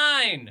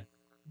 99.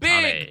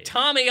 Big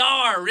Tommy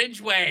R.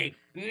 Ridgway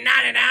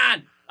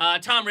 99.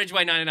 Tom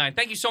Ridgway 99.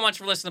 Thank you so much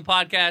for listening to the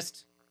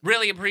podcast.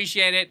 Really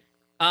appreciate it.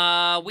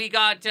 We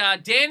got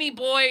Danny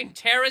Boy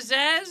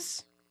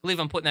Terrazaz. I believe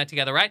I'm putting that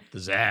together, right? The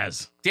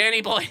Zaz.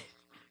 Danny Boy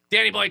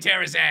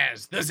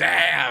Terrazaz. The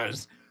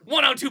Zaz.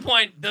 102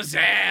 point. The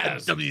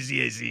Zaz.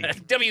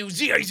 WZAZ.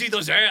 WZAZ. The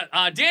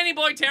Zaz. Danny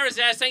Boy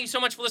Terrazaz. Thank you so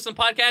much for listening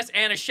to the podcast.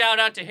 And a shout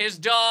out to his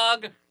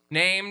dog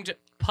named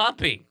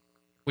Puppy,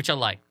 which I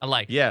like.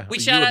 Yeah,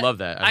 you would love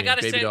that. I mean,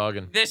 gotta baby say, dog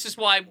and this is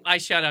why I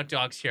shout out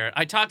dogs here.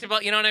 I talked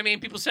about, you know what I mean?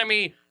 People send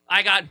me,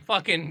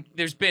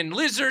 there's been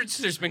lizards,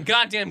 there's been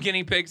goddamn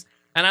guinea pigs,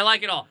 and I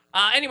like it all.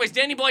 Anyways,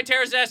 Danny Boy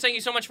Terrazaz, thank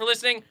you so much for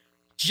listening.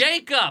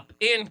 Jacob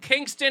in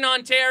Kingston,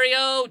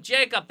 Ontario.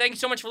 Jacob, thank you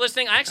so much for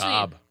listening. I actually,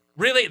 Cobb.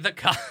 Really, the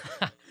Cobb.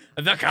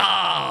 The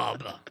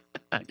Cobb.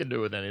 I can do it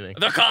with anything.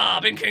 The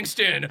Cobb in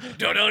Kingston.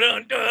 Dun, dun,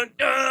 dun, dun,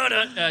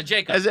 dun, dun.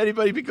 Jacob. Has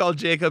anybody been called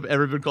Jacob?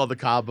 Ever been called the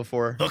Cobb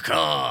before? The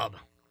Cobb.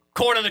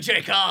 Court of the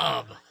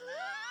Jacob.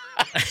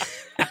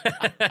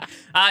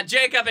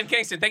 Jacob in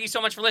Kingston, thank you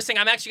so much for listening.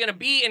 I'm actually going to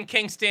be in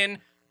Kingston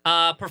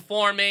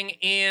performing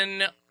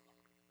in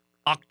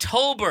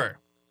October.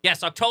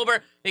 Yes,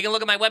 October. You can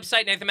look at my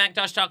website,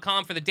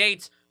 NathanMcintosh.com, for the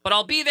dates. But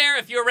I'll be there.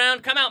 If you're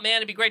around, come out, man.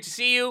 It'd be great to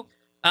see you.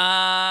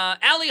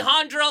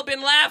 Alejandro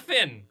been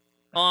laughing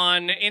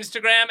on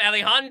Instagram.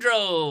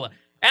 Alejandro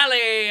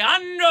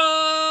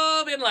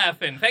been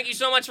laughing. Thank you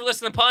so much for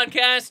listening to the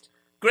podcast.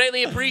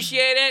 Greatly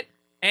appreciate it.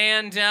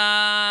 And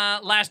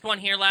last one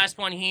here.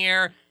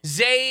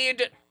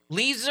 Zaid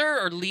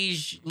Leiser or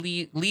Leiser?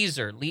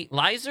 Leiser.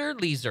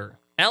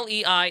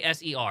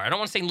 I don't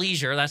want to say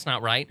leisure. That's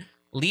not right.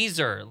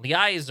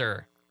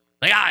 Leiser.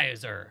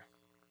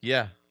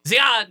 Yeah.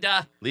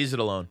 Ziad. Leaves it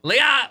alone.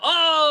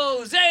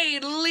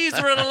 Zaid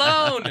Leiser it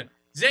alone.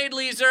 Zaid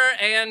Leiser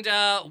and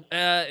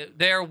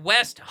their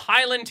West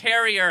Highland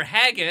Terrier,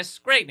 Haggis.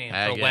 Great name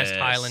for a West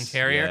Highland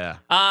Terrier.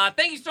 Yeah.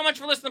 Thank you so much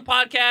for listening to the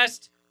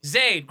podcast.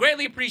 Zaid,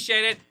 greatly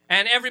appreciate it.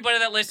 And everybody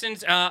that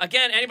listens,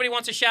 again, anybody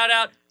wants a shout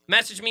out,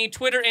 message me,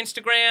 Twitter,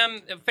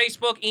 Instagram,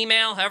 Facebook,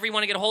 email, however you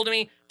want to get a hold of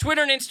me.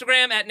 Twitter and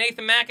Instagram at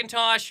Nathan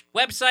McIntosh,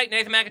 website,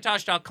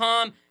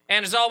 nathanmcintosh.com.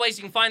 And as always,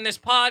 you can find this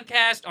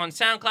podcast on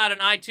SoundCloud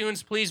and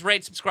iTunes. Please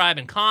rate, subscribe,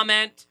 and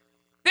comment.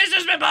 This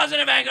has been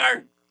Positive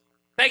Anger.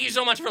 Thank you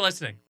so much for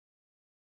listening.